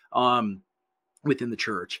 within the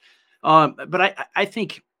church. But I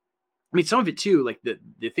think, some of it too, like the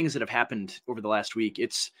things that have happened over the last week,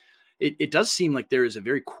 it does seem like there is a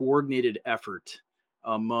very coordinated effort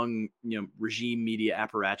among regime media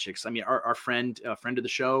apparatchiks. I mean, our friend of the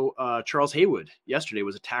show, Charles Haywood, yesterday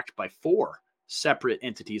was attacked by 4 separate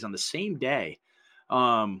entities on the same day,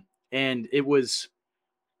 and it was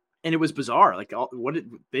bizarre. Like,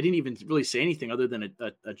 they didn't even really say anything other than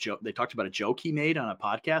a joke. They talked about a joke he made on a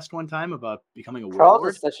podcast one time about becoming a warlord.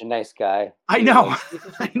 Charles is such a nice guy. I know. He's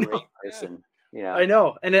such a great person. I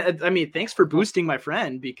know. And I mean, thanks for boosting my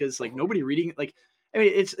friend, because like nobody reading, like, I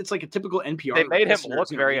mean, it's like a typical NPR. They made him look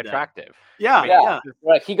very attractive. Yeah.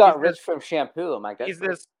 Like, he got rich from shampoo. I'm like, he's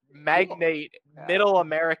this magnate, middle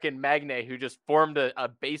American magnate who just formed a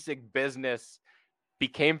basic business,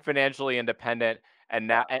 became financially independent, and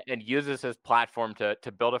now and uses his platform to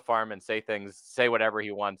build a farm and say whatever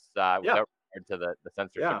he wants without regard to the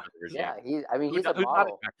censorship of the regime. Yeah, he's a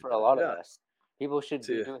model for a lot of us. People should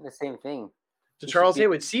be doing the same thing. So Charles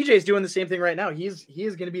Haywood, CJ's doing the same thing right now. He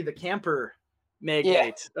is going to be the camper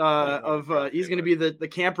magnate he's going to be the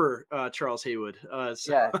camper Charles Haywood.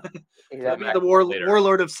 Exactly. The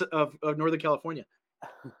warlord of Northern California.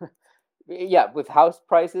 Yeah, with house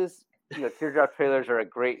prices, teardrop trailers are a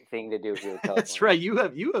great thing to do here in California. That's right. You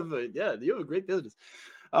have a great business.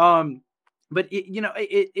 But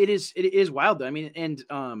it is wild though. I mean, and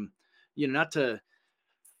not to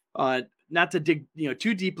dig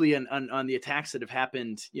too deeply on the attacks that have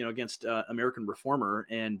happened against American Reformer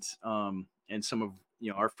and some of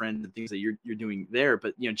our friend and things that you're doing there,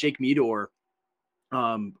 but Jake Meador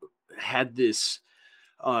had this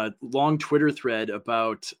long Twitter thread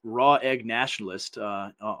about raw egg nationalist,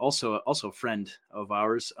 also a friend of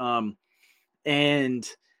ours, and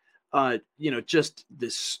just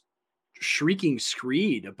this shrieking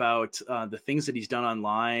screed about the things that he's done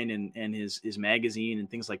online and his magazine and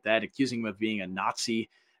things like that, accusing him of being a Nazi,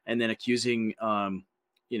 and then accusing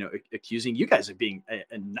you guys of being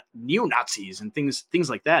neo-Nazis and things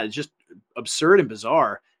like that. It's just absurd and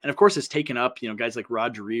bizarre. And of course, it's taken up guys like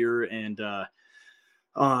Rod Dreher and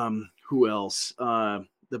who else? The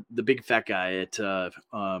big fat guy at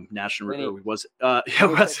National was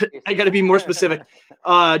I got to be more specific.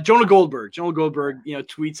 Jonah Goldberg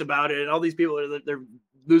tweets about it, and all these people they're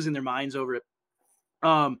losing their minds over it.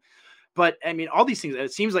 But I mean, all these things,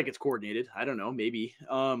 it seems like it's coordinated. I don't know, maybe.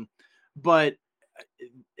 But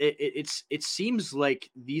it seems like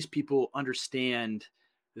these people understand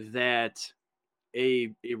that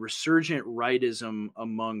a resurgent rightism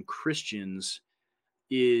among Christians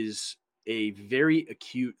is a very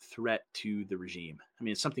acute threat to the regime. I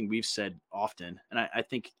mean, it's something we've said often, and I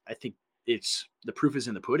think it's the proof is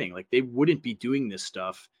in the pudding. Like, they wouldn't be doing this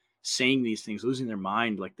stuff, saying these things, losing their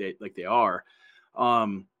mind like they are,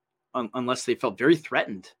 unless they felt very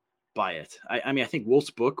threatened by it. I mean, I think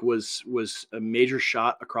Wolf's book was a major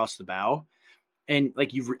shot across the bow, and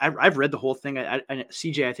like I've read the whole thing. I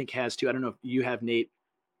CJ I think has too. I don't know if you have, Nate,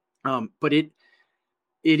 but it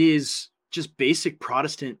is just basic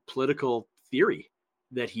Protestant political theory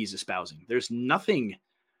that he's espousing. There's nothing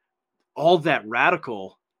all that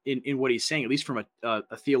radical in what he's saying, at least from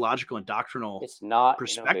a theological and doctrinal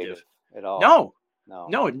perspective at all.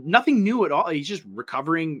 No, nothing new at all. He's just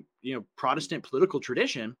recovering, Protestant political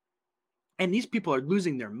tradition, and these people are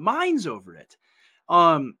losing their minds over it.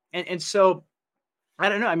 And so I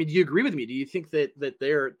don't know. I mean, do you agree with me? Do you think that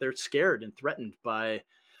they're scared and threatened by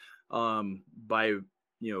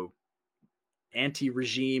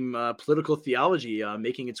anti-regime political theology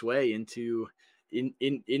making its way into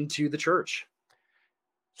the church?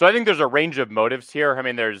 So I think there's a range of motives here. I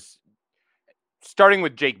mean, there's starting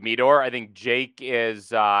with Jake Meador. I think Jake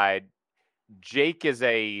is a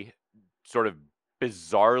sort of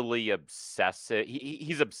bizarrely obsessive.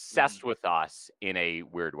 He's obsessed with us in a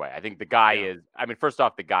weird way. I think the guy is. I mean, first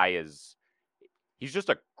off, he's just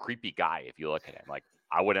a creepy guy. If you look at him, like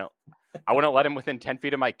I wouldn't let him within 10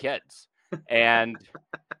 feet of my kids. And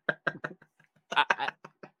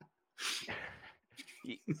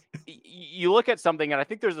you look at something, and I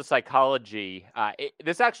think there's a psychology.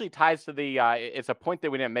 This actually ties to it's a point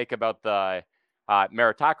that we didn't make about the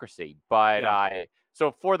meritocracy, but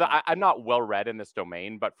So for I'm not well read in this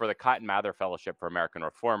domain, but for the Cotton Mather Fellowship for American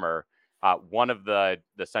Reformer, one of the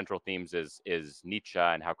central themes is Nietzsche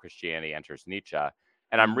and how Christianity enters Nietzsche.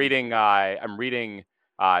 And I'm reading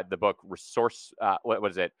the book what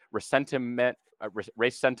was it? Ressentiment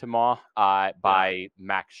by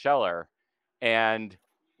Max Scheler. And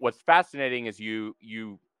what's fascinating is you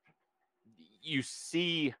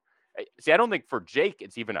see, I don't think for Jake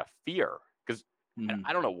it's even a fear, because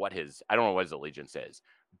I don't know what his allegiance is,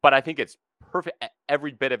 but I think it's perfect.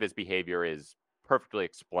 Every bit of his behavior is perfectly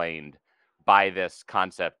explained by this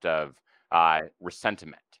concept of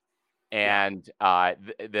resentment, and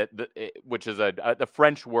which is the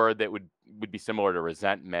French word that would be similar to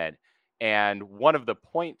resentment. And one of the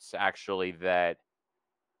points actually that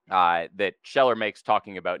Scheler makes,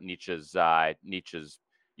 talking about Nietzsche's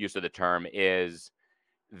use of the term, is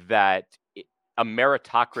that a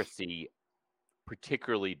meritocracy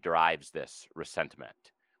particularly drives this resentment,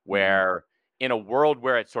 where in a world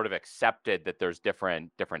where it's sort of accepted that there's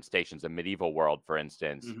different stations, a medieval world, for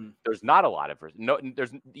instance, there's not a lot of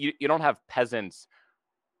you don't have peasants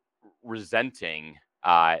resenting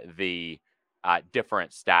the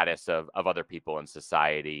different status of other people in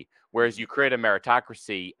society, whereas you create a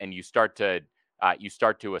meritocracy and you start to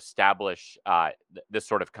establish this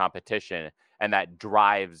sort of competition, and that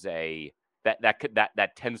drives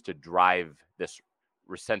that tends to drive this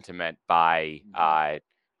resentment by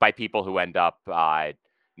people who end up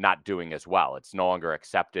not doing as well. It's no longer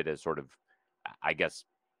accepted as sort of, I guess,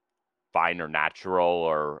 fine or natural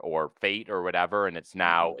or fate or whatever, and it's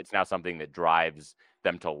now something that drives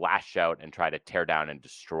them to lash out and try to tear down and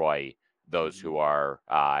destroy those who are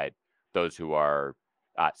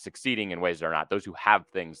succeeding in ways that are not, those who have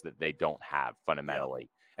things that they don't have fundamentally.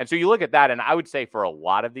 And so you look at that, and I would say for a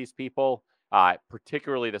lot of these people,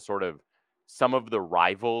 particularly the sort of some of the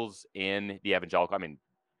rivals in the evangelical, I mean,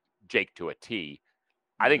 Jake to a T,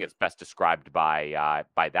 I think it's best described by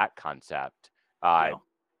that concept.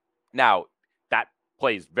 Now, that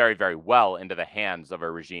plays very, very well into the hands of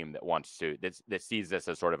a regime that wants to, that sees this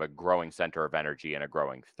as sort of a growing center of energy and a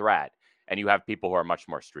growing threat. And you have people who are much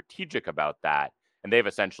more strategic about that, and they've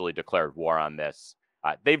essentially declared war on this.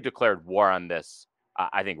 I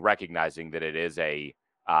think, recognizing that it is a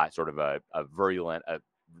sort of a virulent,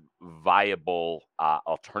 viable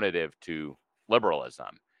alternative to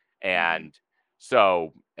liberalism. And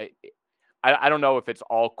so I don't know if it's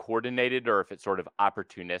all coordinated or if it's sort of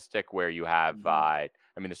opportunistic, where you have, I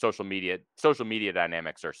mean, the social media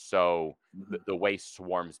dynamics are so, the way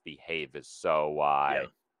swarms behave is so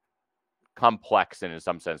complex and in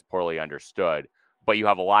some sense poorly understood. But you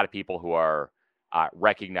have a lot of people who are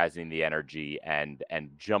recognizing the energy and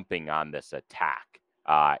jumping on this attack,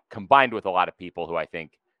 combined with a lot of people who I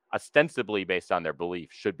think ostensibly based on their belief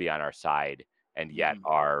should be on our side, and yet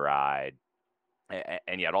are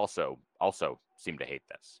and yet also seem to hate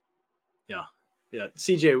this. Yeah.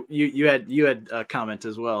 CJ, you had a comment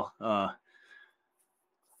as well.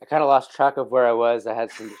 I kind of lost track of where I was. I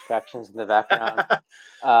had some distractions in the background.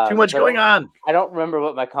 Too much going on. I don't remember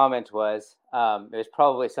what my comment was. It was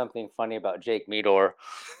probably something funny about Jake Meador.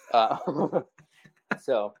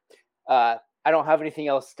 So I don't have anything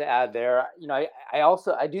else to add there. You know,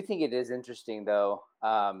 I do think it is interesting though.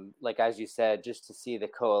 Like, as you said, just to see the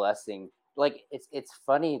coalescing, like it's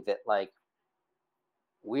funny that like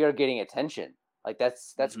we are getting attention. Like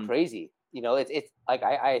that's crazy. You know, it's like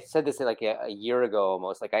I said this like a year ago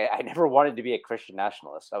almost. Like I never wanted to be a Christian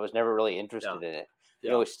nationalist. I was never really interested in it. You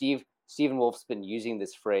know, Stephen Wolf's been using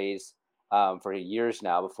this phrase for years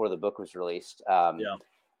now, before the book was released.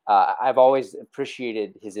 I've always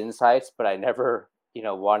appreciated his insights, but I never,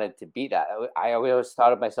 wanted to be that. I always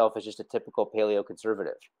thought of myself as just a typical paleo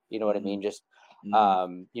conservative. You know what I mean? Just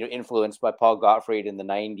influenced by Paul Gottfried in the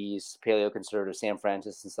 90s, paleo conservative, Sam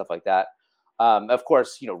Francis and stuff like that. Of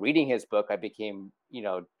course, reading his book, I became,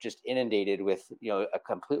 just inundated with, a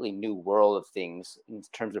completely new world of things in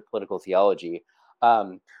terms of political theology.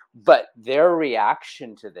 But their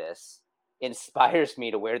reaction to this inspires me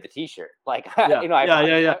to wear the T-shirt. Like, I'm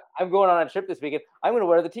going on a trip this weekend. I'm going to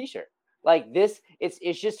wear the T-shirt. Like this,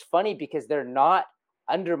 it's just funny because they're not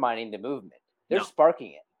undermining the movement. They're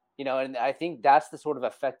sparking it, and I think that's the sort of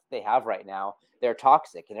effect they have right now. They're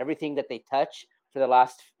toxic, and everything that they touch for the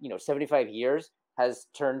last, 75 years has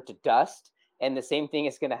turned to dust. And the same thing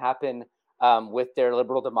is going to happen with their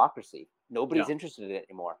liberal democracy. Nobody's interested in it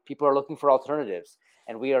anymore. People are looking for alternatives.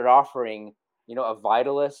 And we are offering, a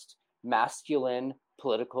vitalist, masculine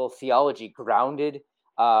political theology grounded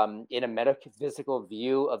in a metaphysical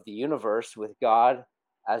view of the universe with God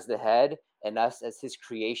as the head, and us as his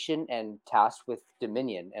creation and tasked with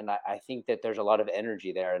dominion. And I think that there's a lot of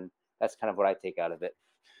energy there, and that's kind of what I take out of it.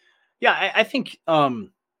 Yeah, I think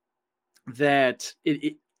that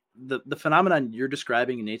the phenomenon you're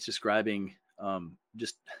describing and Nate's describing,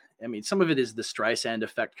 just, I mean, some of it is the Streisand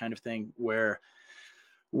effect kind of thing, where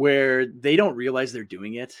they don't realize they're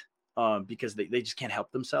doing it because they just can't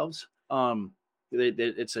help themselves.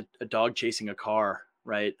 It's a dog chasing a car,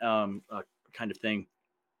 right? Kind of thing.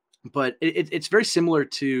 But it's very similar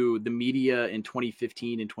to the media in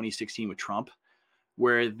 2015 and 2016 with Trump,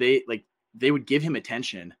 where they would give him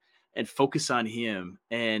attention and focus on him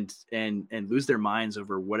and lose their minds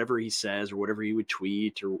over whatever he says or whatever he would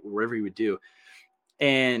tweet or whatever he would do.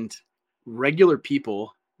 And regular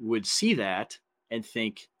people would see that and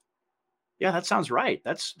think, yeah, that sounds right.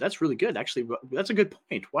 That's really good. Actually, that's a good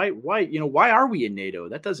point. Why are we in NATO?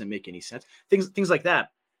 That doesn't make any sense. Things like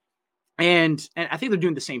that. And I think they're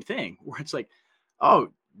doing the same thing, where it's like, oh,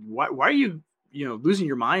 why are you losing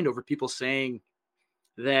your mind over people saying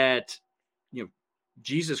that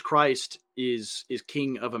Jesus Christ is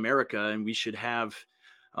King of America and we should have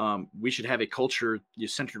a culture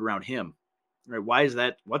centered around him, right? Why is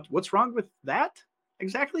that? What's wrong with that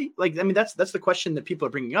exactly? Like, I mean, that's the question that people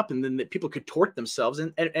are bringing up, and then that people contort themselves,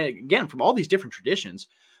 and again, from all these different traditions,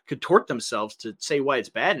 contort themselves to say why it's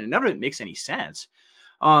bad, and none of it makes any sense.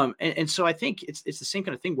 And so I think it's the same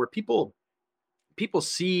kind of thing where people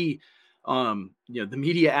see, the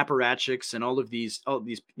media apparatchiks and all of these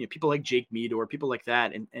people like Jake Mead or people like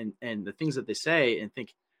that, and the things that they say, and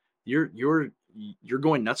think you're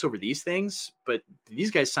going nuts over these things, but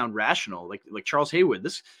these guys sound rational. Like Charles Haywood,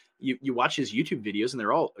 you watch his YouTube videos and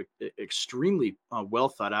they're all extremely well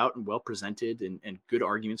thought out and well presented, and good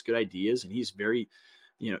arguments, good ideas. And he's very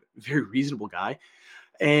reasonable guy.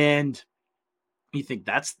 And you think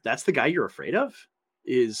that's the guy you're afraid of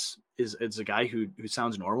is a guy who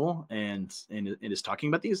sounds normal and is talking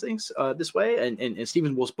about these things this way. And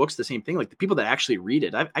Stephen Wolf's book's the same thing. Like, the people that actually read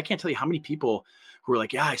it, I can't tell you how many people who are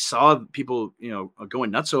like, yeah, I saw people,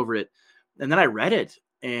 going nuts over it. And then I read it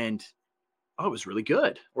and, oh, it was really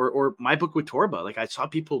good. Or my book with Torba, like, I saw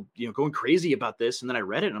people, going crazy about this. And then I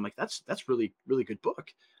read it and I'm like, that's really, really good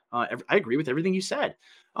book. I agree with everything you said.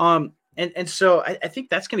 And so I think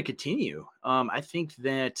that's going to continue. I think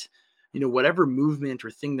that, whatever movement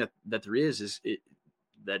or thing that there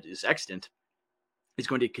that is extant is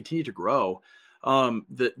going to continue to grow.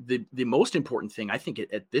 The most important thing, I think,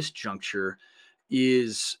 at this juncture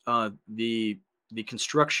is the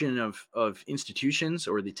construction of institutions,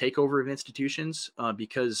 or the takeover of institutions,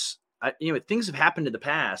 because things have happened in the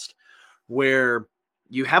past where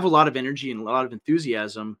you have a lot of energy and a lot of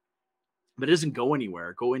enthusiasm, but it doesn't go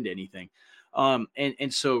anywhere, go into anything.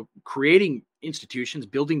 And so creating institutions,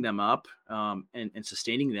 building them up, and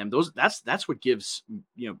sustaining them, that's what gives,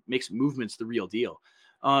 makes movements the real deal.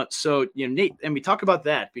 So, Nate, and we talk about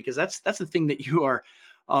that because that's the thing that you are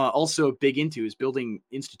also big into, is building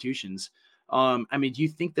institutions. I mean, do you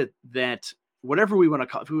think that whatever we want to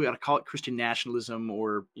call, if we want to call it Christian nationalism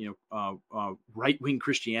or, right-wing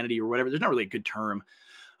Christianity or whatever, there's not really a good term.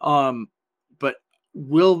 But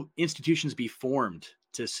will institutions be formed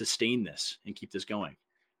to sustain this and keep this going?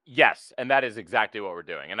 Yes, and that is exactly what we're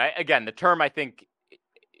doing. And again, the term, I think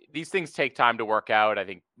these things take time to work out. I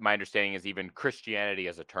think my understanding is even Christianity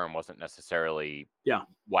as a term wasn't necessarily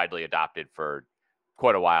widely adopted for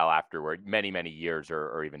quite a while afterward, many, many years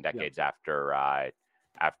or even decades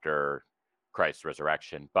after Christ's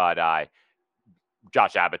resurrection. But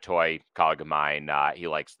Josh Abatoy, colleague of mine, he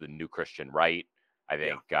likes the new Christian right. I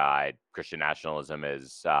think Christian nationalism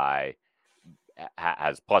has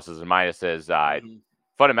pluses and minuses.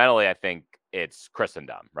 Fundamentally, I think it's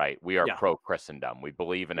Christendom, right? We are pro-Christendom. We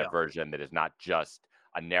believe in a version that is not just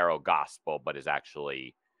a narrow gospel, but is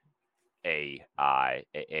actually a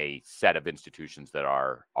set of institutions that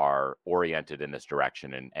are oriented in this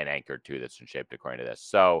direction and anchored to this and shaped according to this.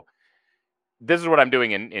 So this is what I'm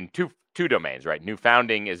doing in two domains, right? New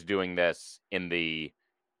Founding is doing this in the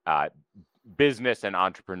business and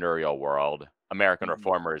entrepreneurial world. American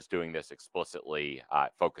Reformer is doing this explicitly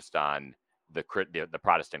focused on the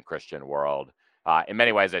Protestant Christian world. In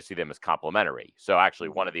many ways, I see them as complementary. So actually,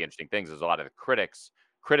 one of the interesting things is a lot of the critics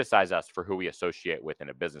criticize us for who we associate with in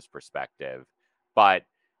a business perspective. But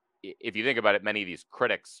if you think about it, many of these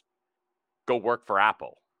critics go work for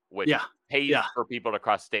Apple, which pays for people to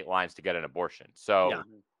cross state lines to get an abortion. So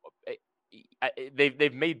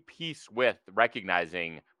they've made peace with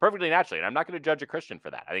recognizing perfectly naturally, and I'm not going to judge a Christian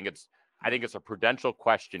for that. I think it's a prudential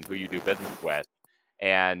question who you do business with,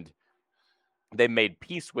 and they made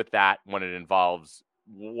peace with that when it involves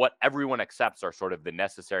what everyone accepts are sort of the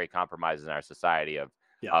necessary compromises in our society of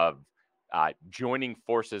joining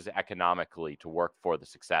forces economically to work for the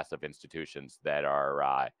success of institutions that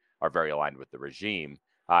are very aligned with the regime.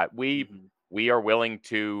 We are willing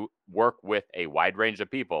to work with a wide range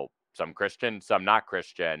of people, some Christian, some not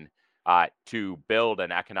Christian, to build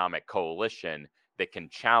an economic coalition that can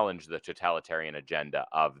challenge the totalitarian agenda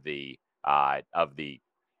of the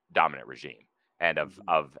dominant regime, and of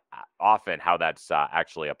often how that's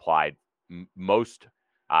actually applied most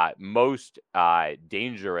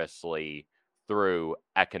dangerously through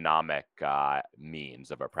economic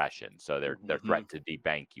means of oppression. So their threat to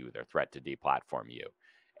debank you, their threat to deplatform you,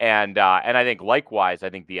 and I think likewise, I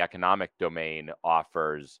think the economic domain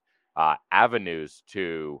offers avenues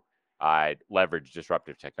to leverage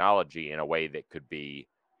disruptive technology in a way that could be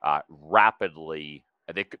rapidly.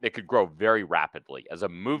 They could grow very rapidly as a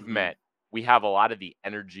movement. We have a lot of the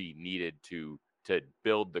energy needed to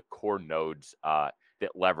build the core nodes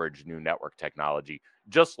that leverage new network technology,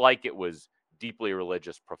 just like it was deeply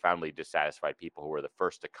religious, profoundly dissatisfied people who were the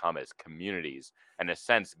first to come as communities and, in a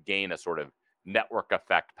sense, gain a sort of network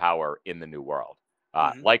effect power in the new world.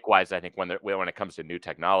 Likewise, I think when it comes to new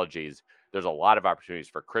technologies, there's a lot of opportunities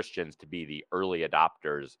for Christians to be the early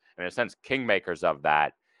adopters and, in a sense, kingmakers of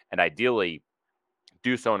that, and ideally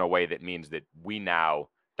do so in a way that means that we now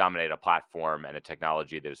dominate a platform and a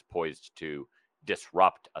technology that is poised to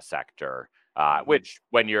disrupt a sector, which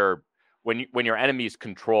when your enemies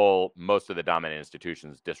control most of the dominant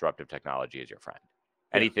institutions, disruptive technology is your friend.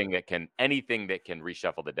 Anything that can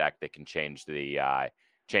reshuffle the deck, that can change the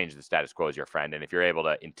status quo is your friend. And if you're able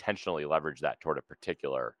to intentionally leverage that toward a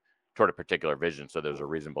particular vision, so there's a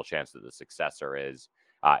reasonable chance that the successor is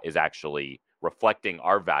actually reflecting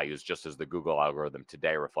our values, just as the Google algorithm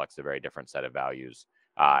today reflects a very different set of values.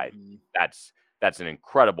 That's an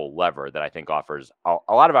incredible lever that I think offers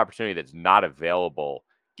a lot of opportunity that's not available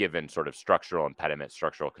given sort of structural impediments,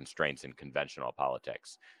 structural constraints in conventional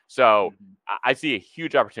politics. So I see a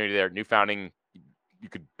huge opportunity there. New Founding, you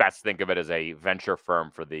could best think of it as a venture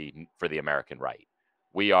firm for the American right.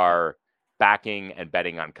 We are backing and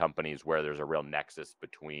betting on companies where there's a real nexus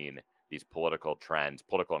between these political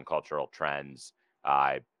and cultural trends,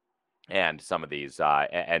 and some of these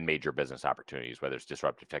and major business opportunities, whether it's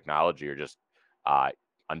disruptive technology or just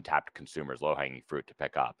untapped consumers, low-hanging fruit to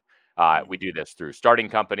pick up. We do this through starting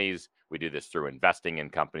companies. We do this through investing in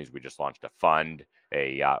companies. We just launched a fund,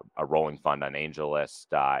 a rolling fund on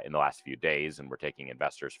AngelList in the last few days, and we're taking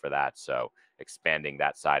investors for that. So expanding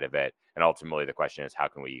that side of it. And ultimately, the question is, how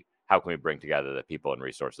can we bring together the people and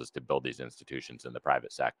resources to build these institutions in the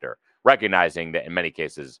private sector, recognizing that in many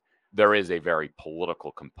cases there is a very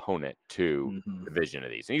political component to the vision of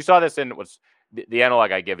these. And you saw this in the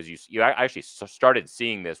analog I give is you actually started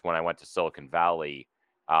seeing this when I went to Silicon Valley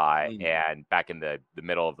and back in the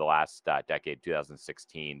middle of the last decade,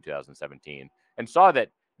 2016, 2017, and saw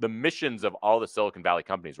that the missions of all the Silicon Valley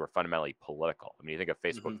companies were fundamentally political. I mean, you think of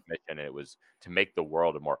Facebook's mission, and it was to make the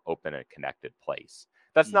world a more open and connected place.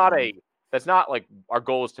 That's not like our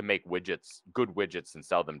goal is to make good widgets and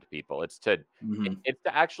sell them to people. It's to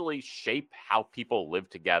actually shape how people live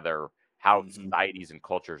together, how societies and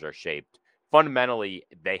cultures are shaped. Fundamentally,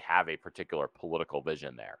 they have a particular political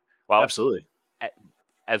vision there. Well, absolutely.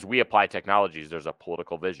 As we apply technologies, there's a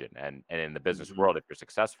political vision, and in the business world, if you're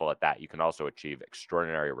successful at that, you can also achieve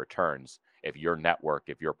extraordinary returns if your network,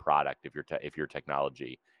 if your product, if your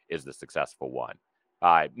technology is the successful one.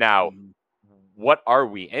 Now, what are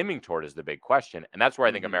we aiming toward is the big question, and that's where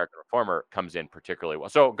I think American Reformer comes in particularly well.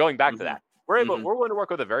 So going back to that, we're willing to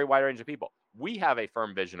work with a very wide range of people. We have a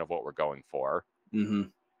firm vision of what we're going for.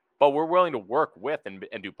 But we're willing to work with and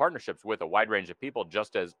do partnerships with a wide range of people,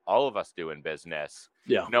 just as all of us do in business,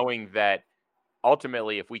 knowing that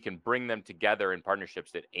ultimately, if we can bring them together in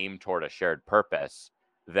partnerships that aim toward a shared purpose,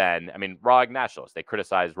 then, I mean, Raw Egg Nationalist, they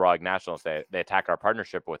criticize Raw Egg Nationalist, they attack our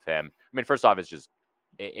partnership with him. I mean, first off,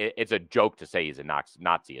 it's a joke to say he's a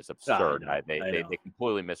Nazi. It's absurd. They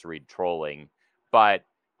completely misread trolling. But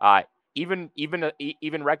even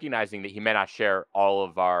recognizing that he may not share all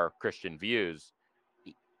of our Christian views,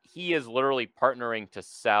 he is literally partnering to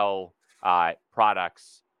sell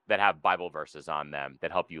products that have Bible verses on them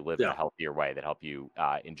that help you live in a healthier way, that help you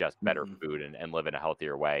ingest better food and live in a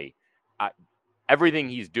healthier way. Everything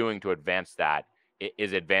he's doing to advance that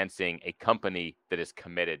is advancing a company that is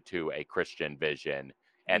committed to a Christian vision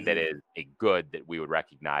and that is a good that we would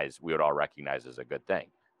all recognize as a good thing.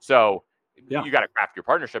 So you got to craft your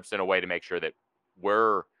partnerships in a way to make sure that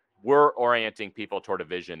we're orienting people toward a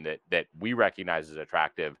vision that we recognize as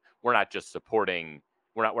attractive. We're not just supporting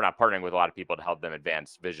we're not partnering with a lot of people to help them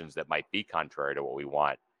advance visions that might be contrary to what we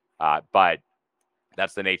want. But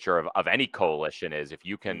that's the nature of any coalition, is if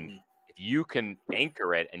you can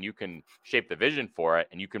anchor it and you can shape the vision for it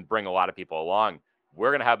and you can bring a lot of people along,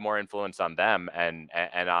 we're going to have more influence on them and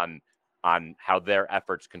on how their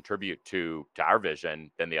efforts contribute to our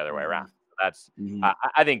vision than the other way around. That's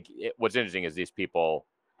I think what's interesting is these people,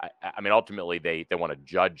 I mean, ultimately they want to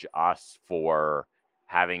judge us for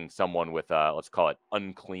having someone with a, let's call it,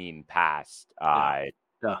 unclean past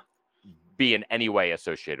be in any way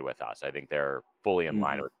associated with us. I think they're fully in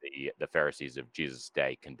line with the Pharisees of Jesus'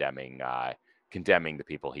 day, condemning the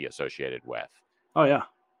people he associated with. Oh yeah,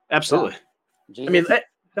 absolutely. Yeah.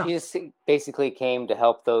 Jesus basically came to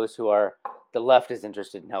help those who are the left is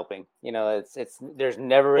interested in helping. There's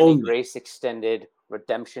never any grace extended,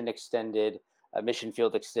 redemption extended, a mission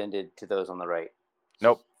field extended to those on the right.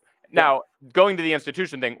 Nope. Now, going to the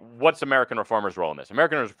institution thing, what's American Reformers' role in this?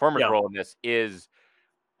 American Reformers' role in this is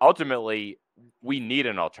ultimately we need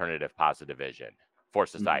an alternative positive vision for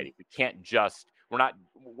society. We can't just we're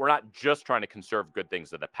not just trying to conserve good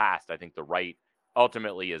things of the past. I think the right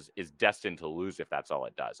ultimately is destined to lose if that's all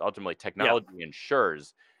it does. Ultimately, technology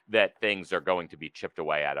ensures that things are going to be chipped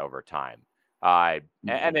away at over time.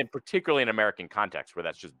 And then particularly in American context, where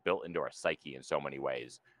that's just built into our psyche in so many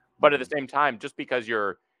ways. But at the same time, just because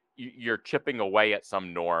you're chipping away at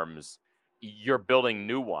some norms, you're building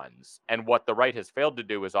new ones. And what the right has failed to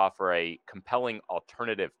do is offer a compelling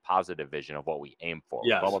alternative positive vision of what we aim for.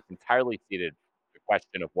 Yes. We've almost entirely ceded the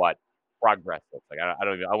question of what progress looks like. I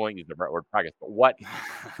won't use the word progress, but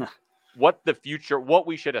what the future, what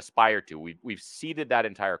we should aspire to. We've ceded that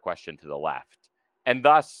entire question to the left. And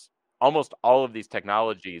thus, almost all of these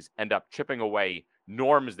technologies end up chipping away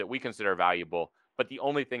norms that we consider valuable, but the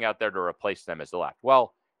only thing out there to replace them is the left.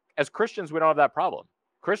 Well, as Christians, we don't have that problem.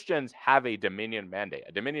 Christians have a dominion mandate.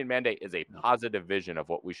 A dominion mandate is a positive vision of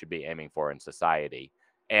what we should be aiming for in society.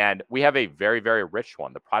 And we have a very, very rich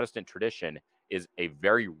one. The Protestant tradition is a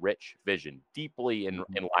very rich vision, deeply in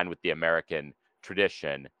line with the American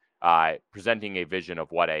tradition, presenting a vision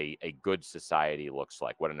of what a good society looks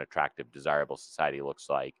like, what an attractive, desirable society looks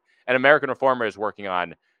like. And American Reformer is working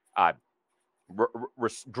on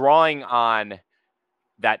drawing on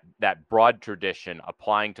that broad tradition,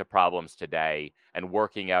 applying to problems today, and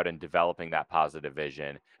working out and developing that positive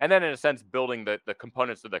vision. And then, in a sense, building the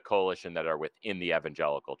components of the coalition that are within the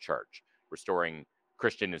evangelical church, restoring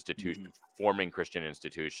Christian institutions, forming Christian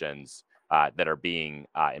institutions that are being,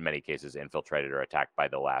 in many cases, infiltrated or attacked by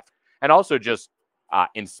the left. And also just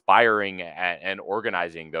inspiring and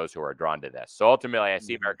organizing those who are drawn to this. So ultimately, I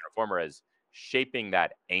see American Reformer as shaping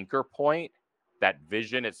that anchor point, that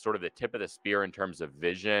vision. It's sort of the tip of the spear in terms of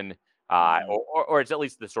vision, or it's at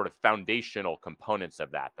least the sort of foundational components of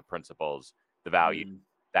that, the principles, the value,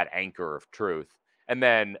 that anchor of truth. And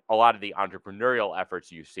then a lot of the entrepreneurial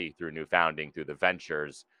efforts you see through New Founding, through the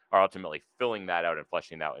ventures, are ultimately filling that out and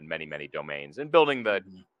fleshing that out in many, many domains, and building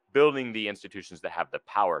the institutions that have the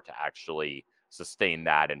power to actually sustain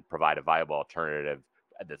that and provide a viable alternative,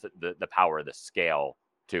 the power, the scale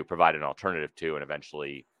to provide an alternative to, and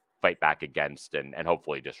eventually fight back against and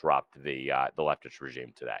hopefully disrupt the leftist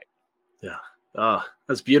regime today. Yeah. Oh,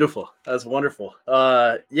 that's beautiful. That's wonderful.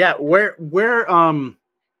 Yeah. Where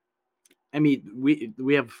I mean,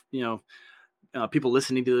 we have, people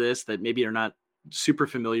listening to this that maybe are not super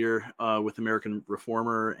familiar with American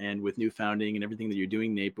Reformer and with New Founding and everything that you're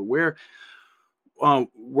doing, Nate, but where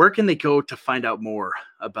can they go to find out more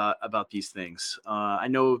about these things? I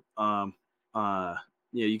know,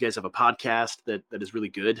 you guys have a podcast that is really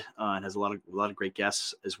good and has a lot of great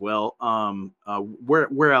guests as well.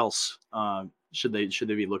 Where else should they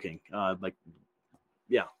be looking?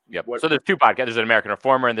 Yep. So there's two podcasts. There's an American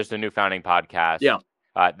Reformer and there's the New Founding podcast. Yeah.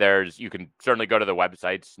 You can certainly go to the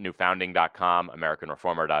websites, newfounding.com,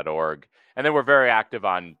 americanreformer.org. And then we're very active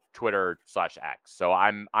on Twitter/X. So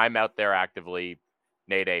I'm out there actively.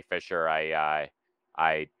 Nate A. Fischer. I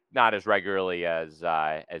not as regularly as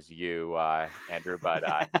you, Andrew, but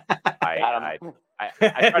I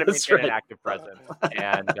try to maintain an active presence,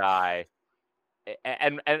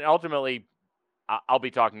 and ultimately I'll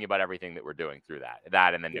be talking about everything that we're doing through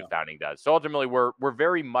that, and then New Founding does. So ultimately, we're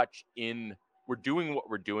very much we're doing what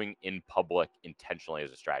we're doing in public intentionally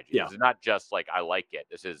as a strategy. Yeah. This is not just like I like it.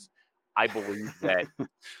 This is, I believe that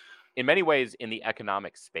in many ways in the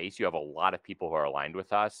economic space, you have a lot of people who are aligned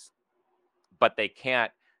with us, but they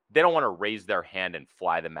don't want to raise their hand and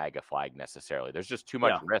fly the MAGA flag necessarily. There's just too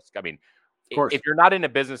much risk. I mean, if you're not in a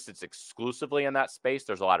business that's exclusively in that space,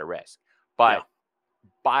 there's a lot of risk. But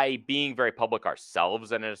by being very public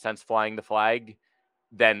ourselves and in a sense flying the flag,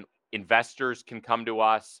 then investors can come to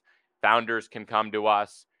us, founders can come to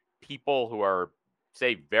us, people who are,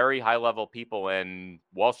 say, very high level people in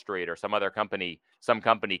Wall Street or some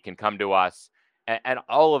company can come to us, and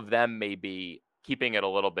all of them may be keeping it a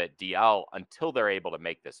little bit DL until they're able to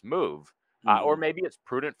make this move. Or maybe it's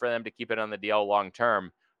prudent for them to keep it on the DL long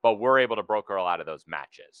term, but we're able to broker a lot of those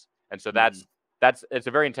matches. And so it's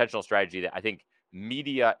a very intentional strategy that I think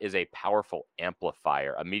media is a powerful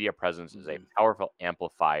amplifier. A media presence is a powerful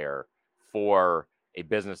amplifier for a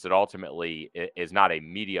business that ultimately is not a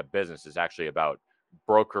media business. It's actually about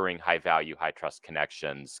brokering high value, high trust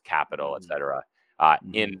connections, capital, et cetera,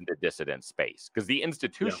 in the dissident space. Because the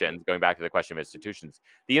institutions, going back to the question of institutions,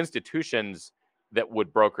 the institutions that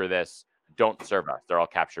would broker this don't serve us. They're all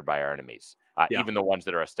captured by our enemies. Even the ones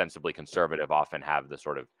that are ostensibly conservative often have the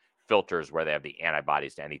sort of filters where they have the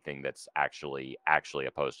antibodies to anything that's actually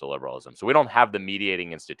opposed to liberalism. So we don't have the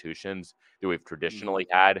mediating institutions that we've traditionally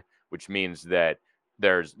had, which means that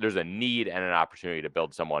there's a need and an opportunity to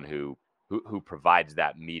build someone who provides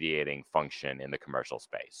that mediating function in the commercial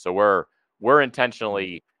space. So we're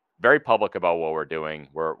intentionally very public about what we're doing.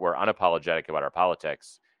 We're unapologetic about our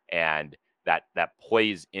politics, and that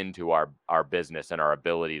plays into our business and our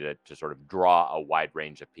ability to sort of draw a wide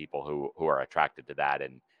range of people who are attracted to that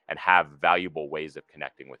and have valuable ways of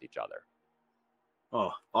connecting with each other.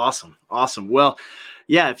 Oh, awesome. Well,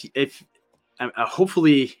 yeah, if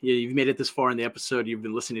hopefully you've made it this far in the episode, you've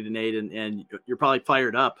been listening to Nate and you're probably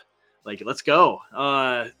fired up. Like, let's go.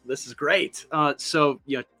 This is great. So,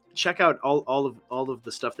 check out all of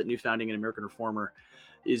the stuff that New Founding and American Reformer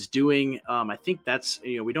is doing. I think that's,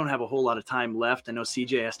 we don't have a whole lot of time left. I know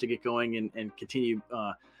CJ has to get going and continue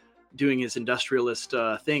doing his industrialist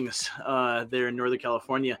things there in Northern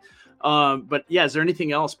California. But yeah, is there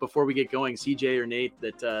anything else before we get going, CJ or Nate,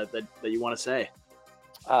 that you want to say?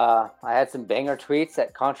 I had some banger tweets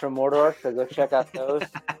at Contra Mundum, so go check out those.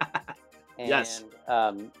 And, yes.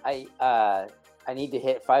 I need to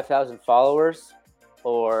hit 5,000 followers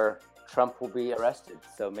or Trump will be arrested.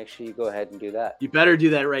 So make sure you go ahead and do that. You better do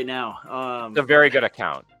that right now. It's a very good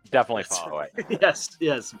account. Definitely follow it.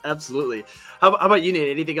 Yes, absolutely. How about you, Nate?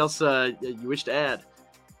 Anything else you wish to add?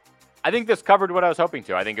 I think this covered what I was hoping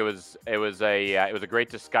to. I think it was a great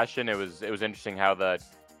discussion. It was interesting how the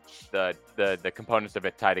components of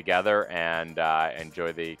it tie together, and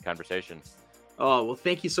enjoy the conversation. Oh, well,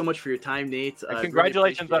 thank you so much for your time, Nate. And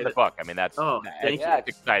congratulations on the book. I mean, that's thank you. It's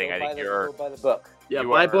exciting. I think go buy the book. Yeah,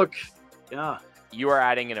 buy a book. Yeah. You are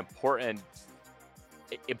adding an important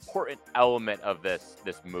element of this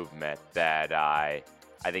movement that I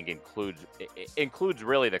think includes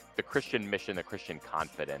really the Christian mission, the Christian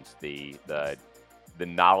confidence, the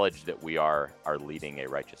knowledge that we are leading a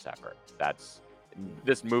righteous effort.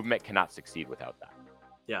 This movement cannot succeed without that.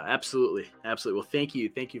 Yeah, absolutely. Well, thank you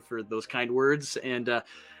for those kind words, and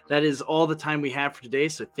that is all the time we have for today.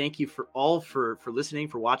 So thank you for listening,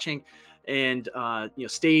 for watching, and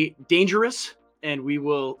stay dangerous, and we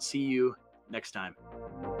will see you next time.